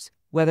groups,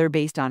 whether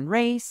based on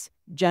race,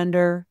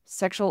 gender,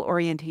 sexual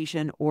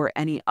orientation, or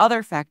any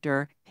other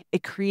factor,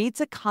 it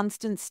creates a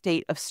constant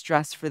state of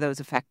stress for those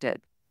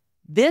affected.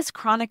 This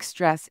chronic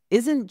stress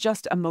isn't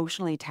just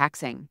emotionally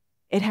taxing.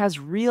 It has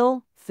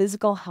real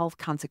physical health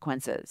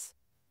consequences.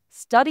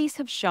 Studies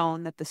have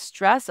shown that the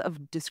stress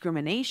of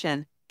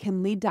discrimination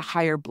can lead to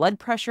higher blood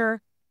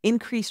pressure,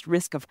 increased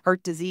risk of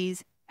heart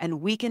disease,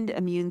 and weakened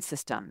immune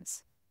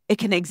systems. It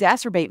can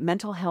exacerbate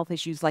mental health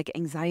issues like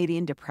anxiety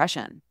and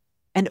depression.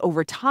 And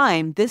over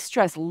time, this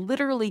stress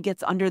literally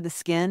gets under the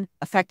skin,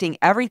 affecting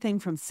everything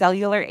from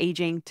cellular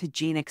aging to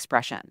gene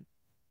expression.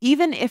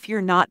 Even if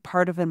you're not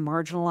part of a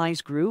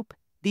marginalized group,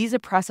 these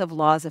oppressive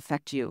laws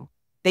affect you.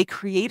 They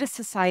create a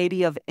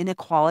society of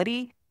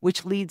inequality,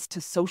 which leads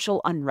to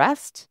social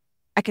unrest,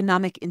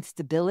 economic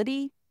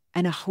instability,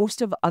 and a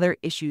host of other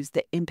issues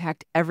that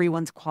impact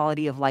everyone's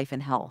quality of life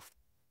and health.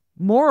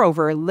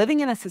 Moreover,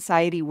 living in a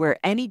society where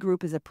any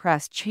group is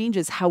oppressed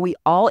changes how we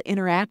all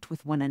interact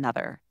with one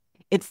another.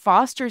 It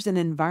fosters an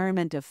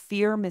environment of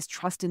fear,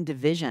 mistrust, and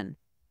division,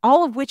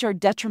 all of which are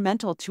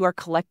detrimental to our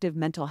collective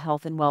mental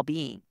health and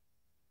well-being.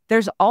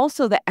 There's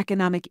also the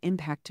economic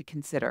impact to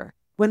consider.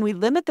 When we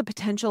limit the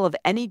potential of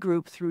any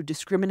group through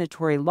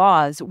discriminatory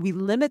laws, we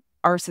limit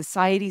our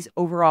society's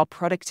overall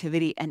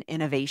productivity and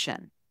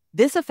innovation.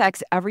 This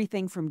affects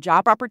everything from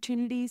job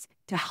opportunities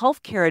to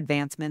healthcare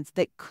advancements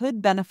that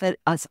could benefit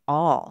us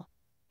all.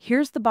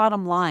 Here's the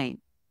bottom line.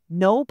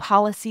 No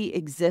policy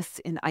exists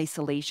in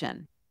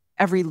isolation.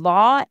 Every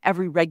law,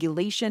 every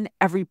regulation,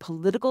 every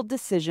political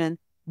decision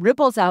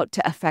ripples out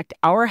to affect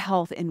our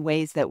health in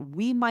ways that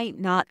we might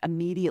not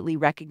immediately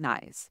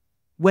recognize.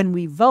 When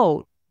we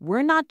vote,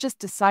 we're not just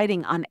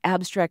deciding on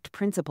abstract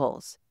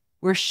principles.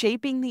 We're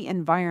shaping the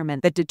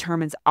environment that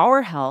determines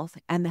our health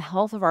and the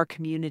health of our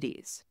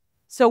communities.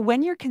 So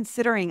when you're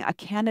considering a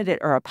candidate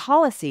or a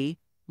policy,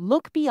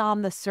 look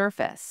beyond the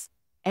surface.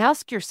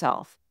 Ask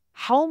yourself,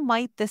 how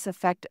might this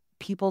affect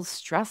people's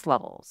stress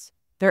levels,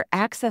 their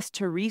access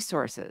to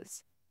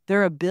resources,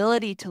 their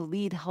ability to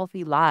lead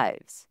healthy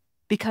lives?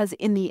 Because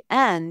in the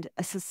end,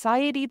 a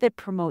society that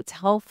promotes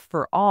health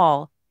for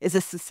all is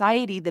a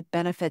society that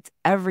benefits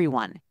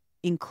everyone,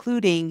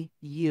 including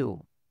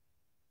you.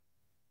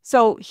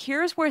 So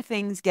here's where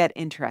things get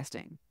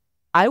interesting.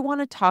 I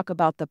want to talk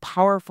about the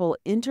powerful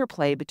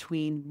interplay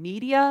between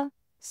media,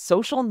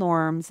 social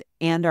norms,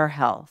 and our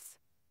health.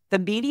 The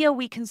media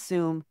we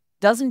consume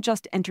doesn't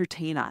just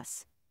entertain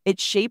us. It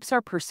shapes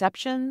our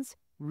perceptions,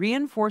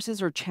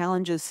 reinforces or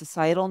challenges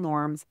societal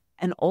norms,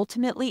 and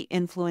ultimately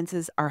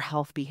influences our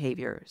health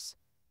behaviors.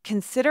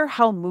 Consider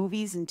how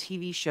movies and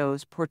TV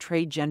shows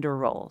portray gender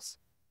roles.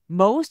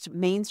 Most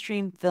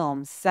mainstream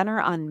films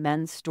center on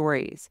men's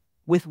stories,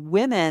 with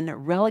women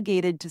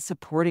relegated to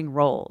supporting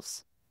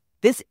roles.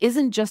 This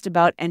isn't just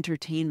about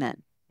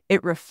entertainment.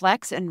 It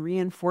reflects and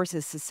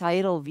reinforces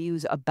societal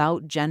views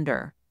about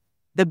gender.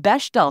 The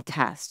Bechdel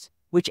test,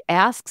 which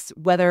asks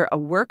whether a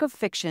work of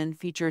fiction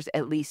features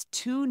at least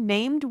two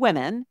named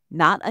women,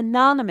 not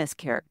anonymous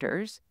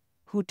characters,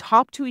 who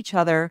talk to each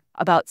other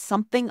about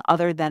something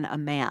other than a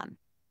man.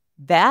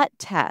 That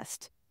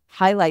test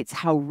highlights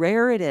how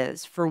rare it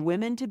is for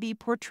women to be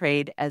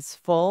portrayed as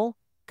full,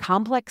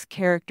 complex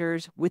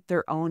characters with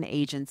their own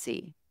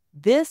agency.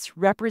 This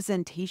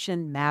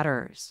representation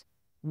matters.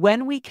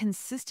 When we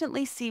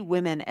consistently see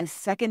women as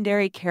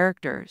secondary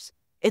characters,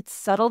 it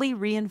subtly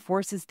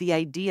reinforces the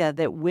idea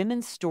that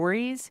women's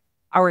stories,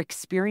 our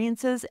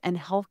experiences, and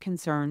health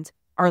concerns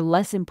are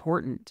less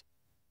important.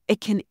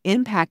 It can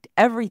impact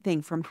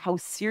everything from how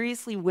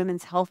seriously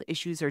women's health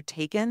issues are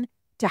taken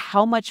to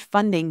how much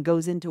funding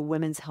goes into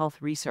women's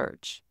health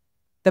research.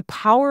 The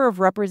power of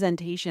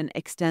representation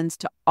extends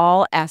to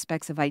all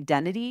aspects of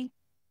identity,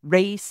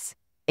 race,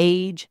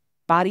 age,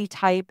 body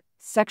type,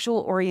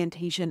 sexual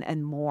orientation,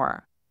 and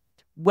more.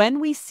 When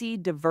we see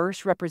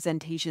diverse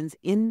representations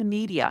in the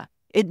media,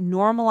 it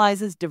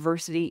normalizes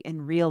diversity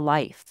in real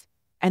life,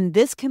 and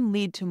this can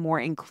lead to more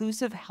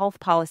inclusive health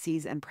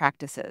policies and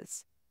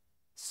practices.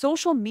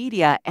 Social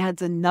media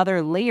adds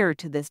another layer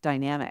to this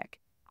dynamic.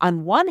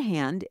 On one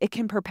hand, it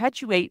can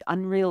perpetuate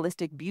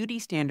unrealistic beauty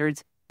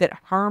standards that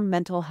harm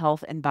mental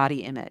health and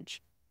body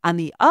image. On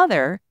the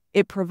other,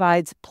 it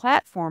provides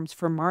platforms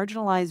for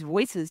marginalized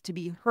voices to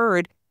be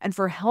heard and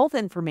for health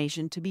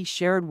information to be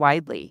shared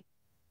widely.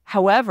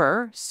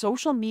 However,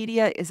 social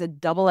media is a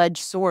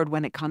double-edged sword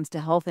when it comes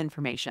to health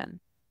information.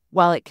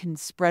 While it can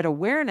spread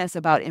awareness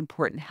about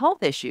important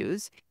health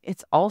issues,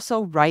 it's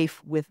also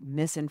rife with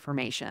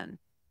misinformation.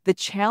 The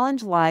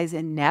challenge lies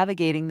in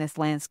navigating this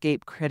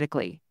landscape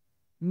critically.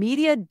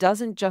 Media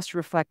doesn't just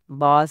reflect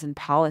laws and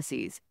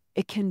policies,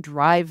 it can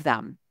drive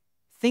them.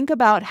 Think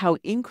about how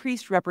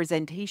increased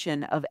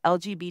representation of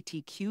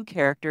LGBTQ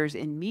characters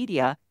in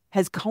media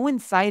has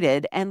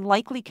coincided and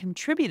likely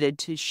contributed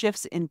to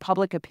shifts in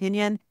public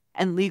opinion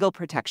and legal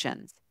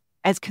protections.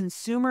 As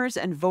consumers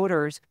and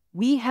voters,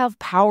 we have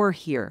power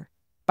here.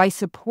 By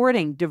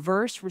supporting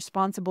diverse,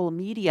 responsible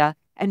media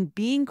and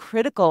being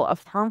critical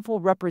of harmful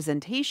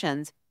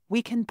representations,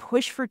 we can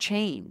push for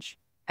change.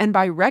 And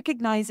by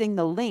recognizing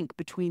the link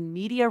between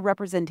media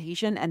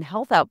representation and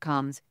health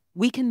outcomes,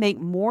 we can make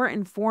more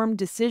informed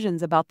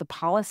decisions about the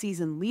policies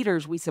and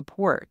leaders we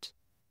support.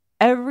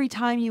 Every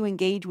time you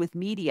engage with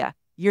media,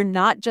 you're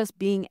not just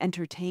being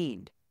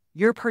entertained.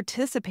 You're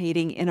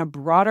participating in a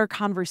broader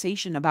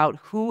conversation about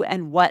who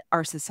and what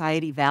our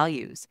society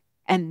values,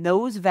 and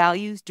those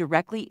values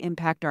directly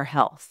impact our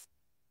health.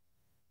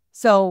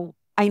 So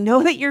I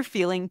know that you're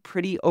feeling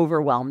pretty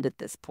overwhelmed at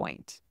this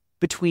point.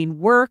 Between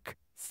work,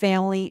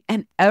 family,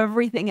 and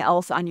everything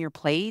else on your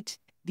plate,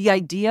 the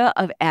idea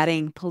of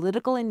adding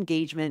political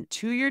engagement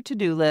to your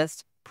to-do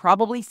list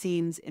probably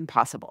seems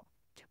impossible.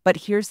 But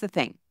here's the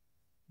thing.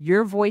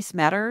 Your voice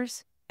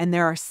matters, and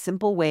there are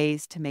simple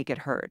ways to make it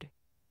heard.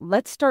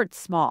 Let's start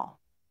small.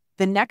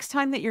 The next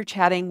time that you're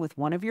chatting with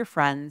one of your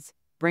friends,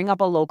 bring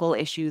up a local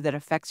issue that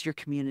affects your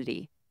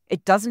community.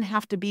 It doesn't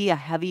have to be a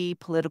heavy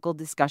political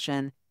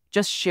discussion.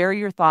 Just share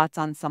your thoughts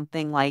on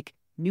something like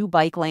new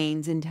bike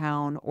lanes in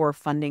town or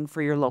funding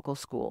for your local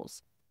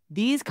schools.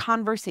 These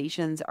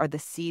conversations are the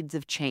seeds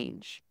of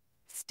change.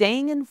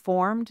 Staying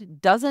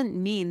informed doesn't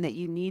mean that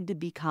you need to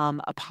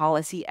become a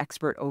policy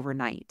expert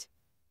overnight.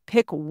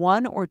 Pick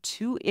one or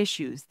two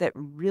issues that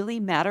really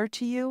matter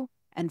to you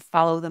and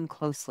follow them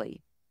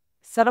closely.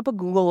 Set up a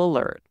Google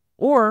alert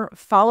or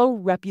follow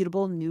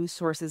reputable news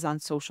sources on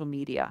social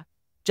media.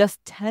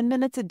 Just 10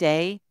 minutes a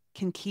day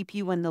can keep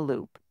you in the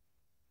loop.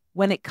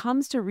 When it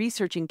comes to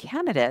researching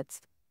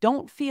candidates,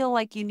 don't feel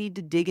like you need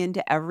to dig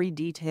into every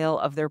detail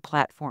of their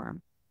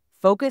platform.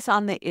 Focus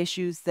on the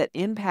issues that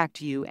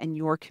impact you and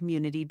your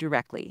community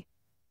directly.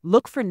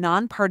 Look for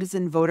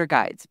nonpartisan voter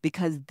guides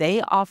because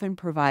they often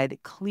provide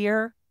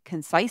clear,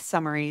 concise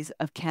summaries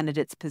of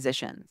candidates'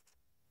 positions.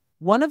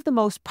 One of the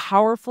most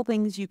powerful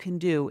things you can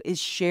do is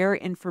share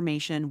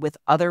information with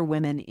other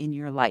women in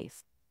your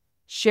life.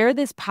 Share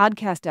this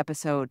podcast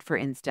episode, for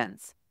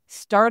instance.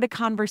 Start a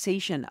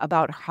conversation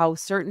about how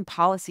certain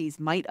policies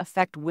might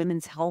affect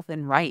women's health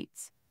and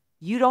rights.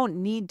 You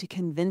don't need to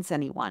convince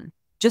anyone.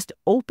 Just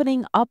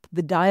opening up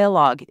the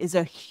dialogue is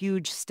a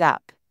huge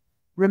step.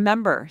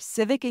 Remember,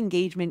 civic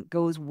engagement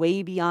goes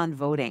way beyond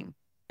voting.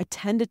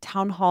 Attend a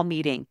town hall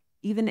meeting,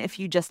 even if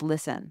you just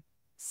listen.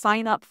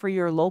 Sign up for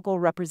your local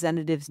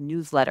representative's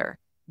newsletter.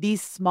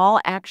 These small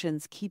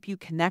actions keep you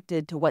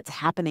connected to what's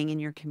happening in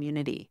your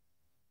community.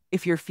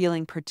 If you're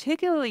feeling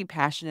particularly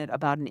passionate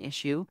about an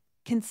issue,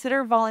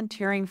 consider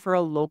volunteering for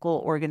a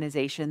local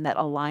organization that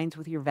aligns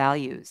with your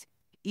values.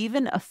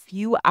 Even a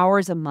few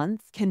hours a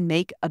month can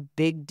make a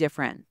big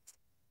difference.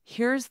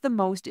 Here's the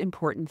most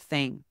important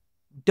thing.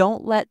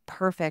 Don't let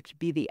perfect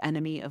be the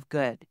enemy of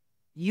good.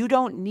 You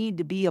don't need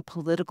to be a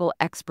political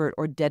expert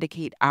or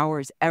dedicate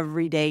hours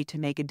every day to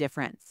make a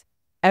difference.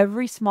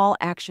 Every small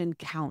action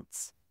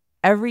counts.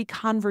 Every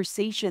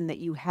conversation that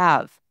you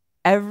have,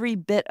 every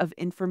bit of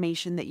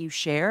information that you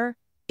share,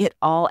 it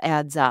all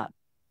adds up.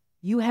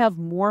 You have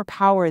more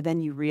power than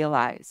you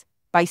realize.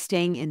 By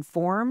staying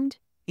informed,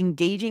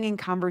 engaging in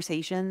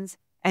conversations,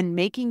 and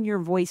making your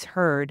voice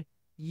heard,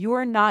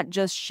 you're not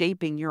just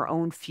shaping your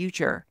own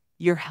future.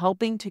 You're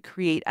helping to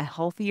create a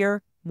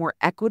healthier, more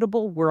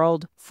equitable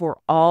world for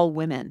all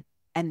women.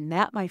 And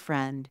that, my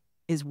friend,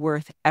 is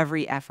worth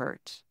every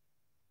effort.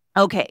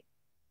 Okay,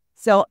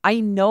 so I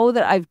know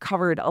that I've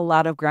covered a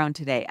lot of ground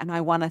today, and I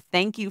want to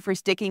thank you for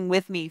sticking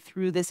with me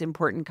through this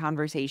important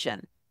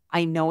conversation.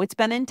 I know it's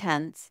been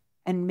intense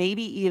and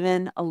maybe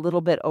even a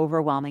little bit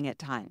overwhelming at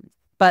times,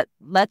 but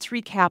let's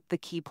recap the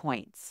key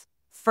points.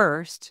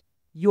 First,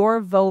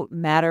 your vote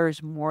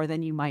matters more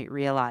than you might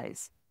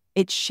realize.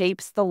 It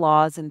shapes the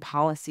laws and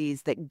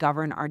policies that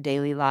govern our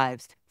daily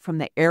lives, from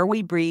the air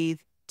we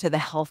breathe to the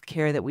health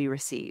care that we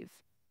receive.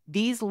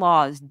 These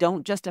laws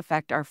don't just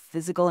affect our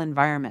physical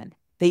environment,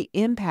 they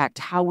impact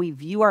how we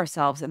view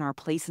ourselves and our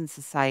place in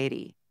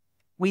society.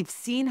 We've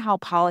seen how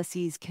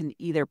policies can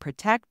either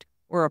protect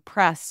or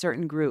oppress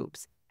certain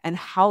groups and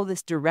how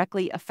this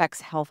directly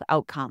affects health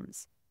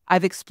outcomes.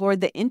 I've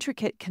explored the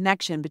intricate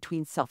connection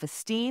between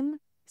self-esteem,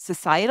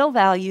 societal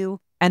value,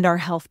 and our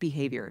health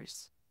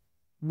behaviors.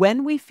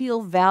 When we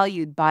feel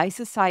valued by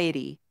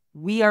society,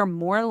 we are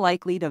more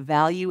likely to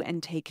value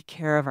and take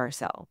care of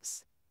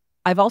ourselves.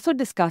 I've also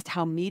discussed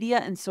how media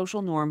and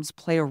social norms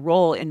play a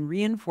role in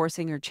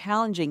reinforcing or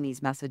challenging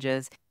these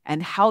messages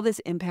and how this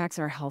impacts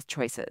our health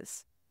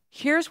choices.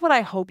 Here's what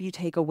I hope you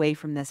take away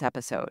from this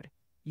episode.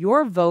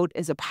 Your vote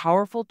is a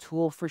powerful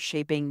tool for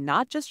shaping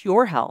not just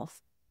your health,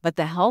 but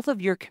the health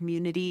of your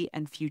community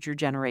and future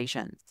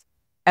generations.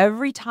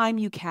 Every time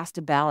you cast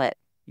a ballot,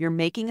 you're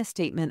making a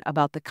statement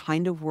about the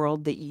kind of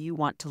world that you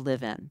want to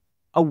live in,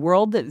 a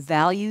world that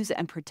values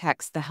and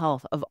protects the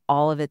health of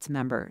all of its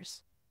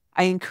members.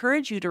 I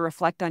encourage you to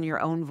reflect on your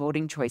own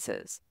voting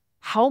choices.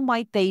 How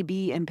might they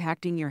be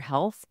impacting your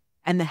health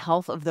and the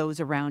health of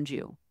those around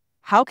you?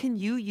 How can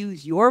you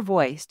use your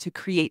voice to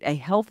create a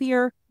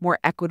healthier, more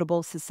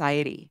equitable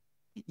society?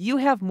 You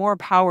have more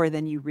power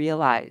than you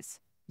realize.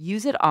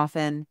 Use it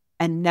often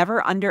and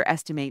never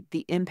underestimate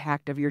the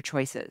impact of your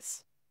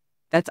choices.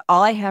 That's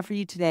all I have for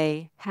you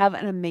today. Have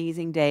an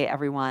amazing day,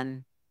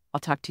 everyone.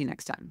 I'll talk to you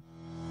next time.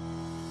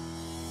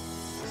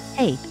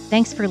 Hey,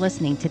 thanks for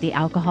listening to the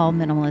Alcohol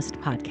Minimalist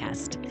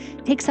Podcast.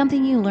 Take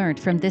something you learned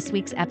from this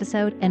week's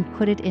episode and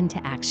put it into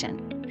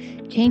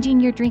action. Changing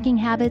your drinking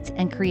habits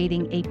and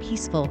creating a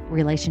peaceful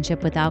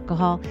relationship with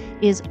alcohol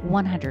is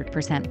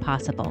 100%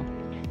 possible.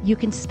 You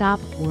can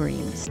stop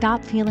worrying,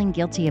 stop feeling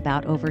guilty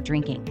about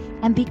overdrinking,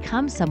 and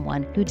become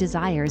someone who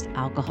desires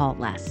alcohol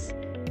less.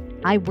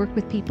 I work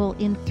with people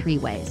in 3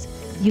 ways.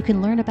 You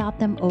can learn about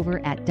them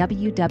over at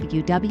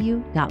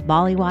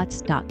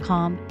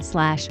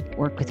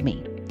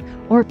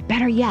www.mollywatts.com/workwithme. Or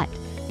better yet,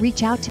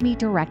 reach out to me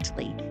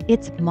directly.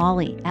 It's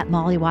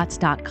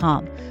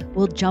molly@mollywatts.com.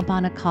 We'll jump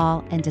on a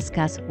call and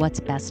discuss what's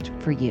best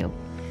for you.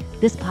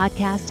 This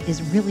podcast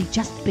is really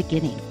just the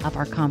beginning of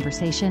our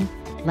conversation.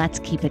 Let's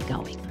keep it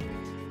going.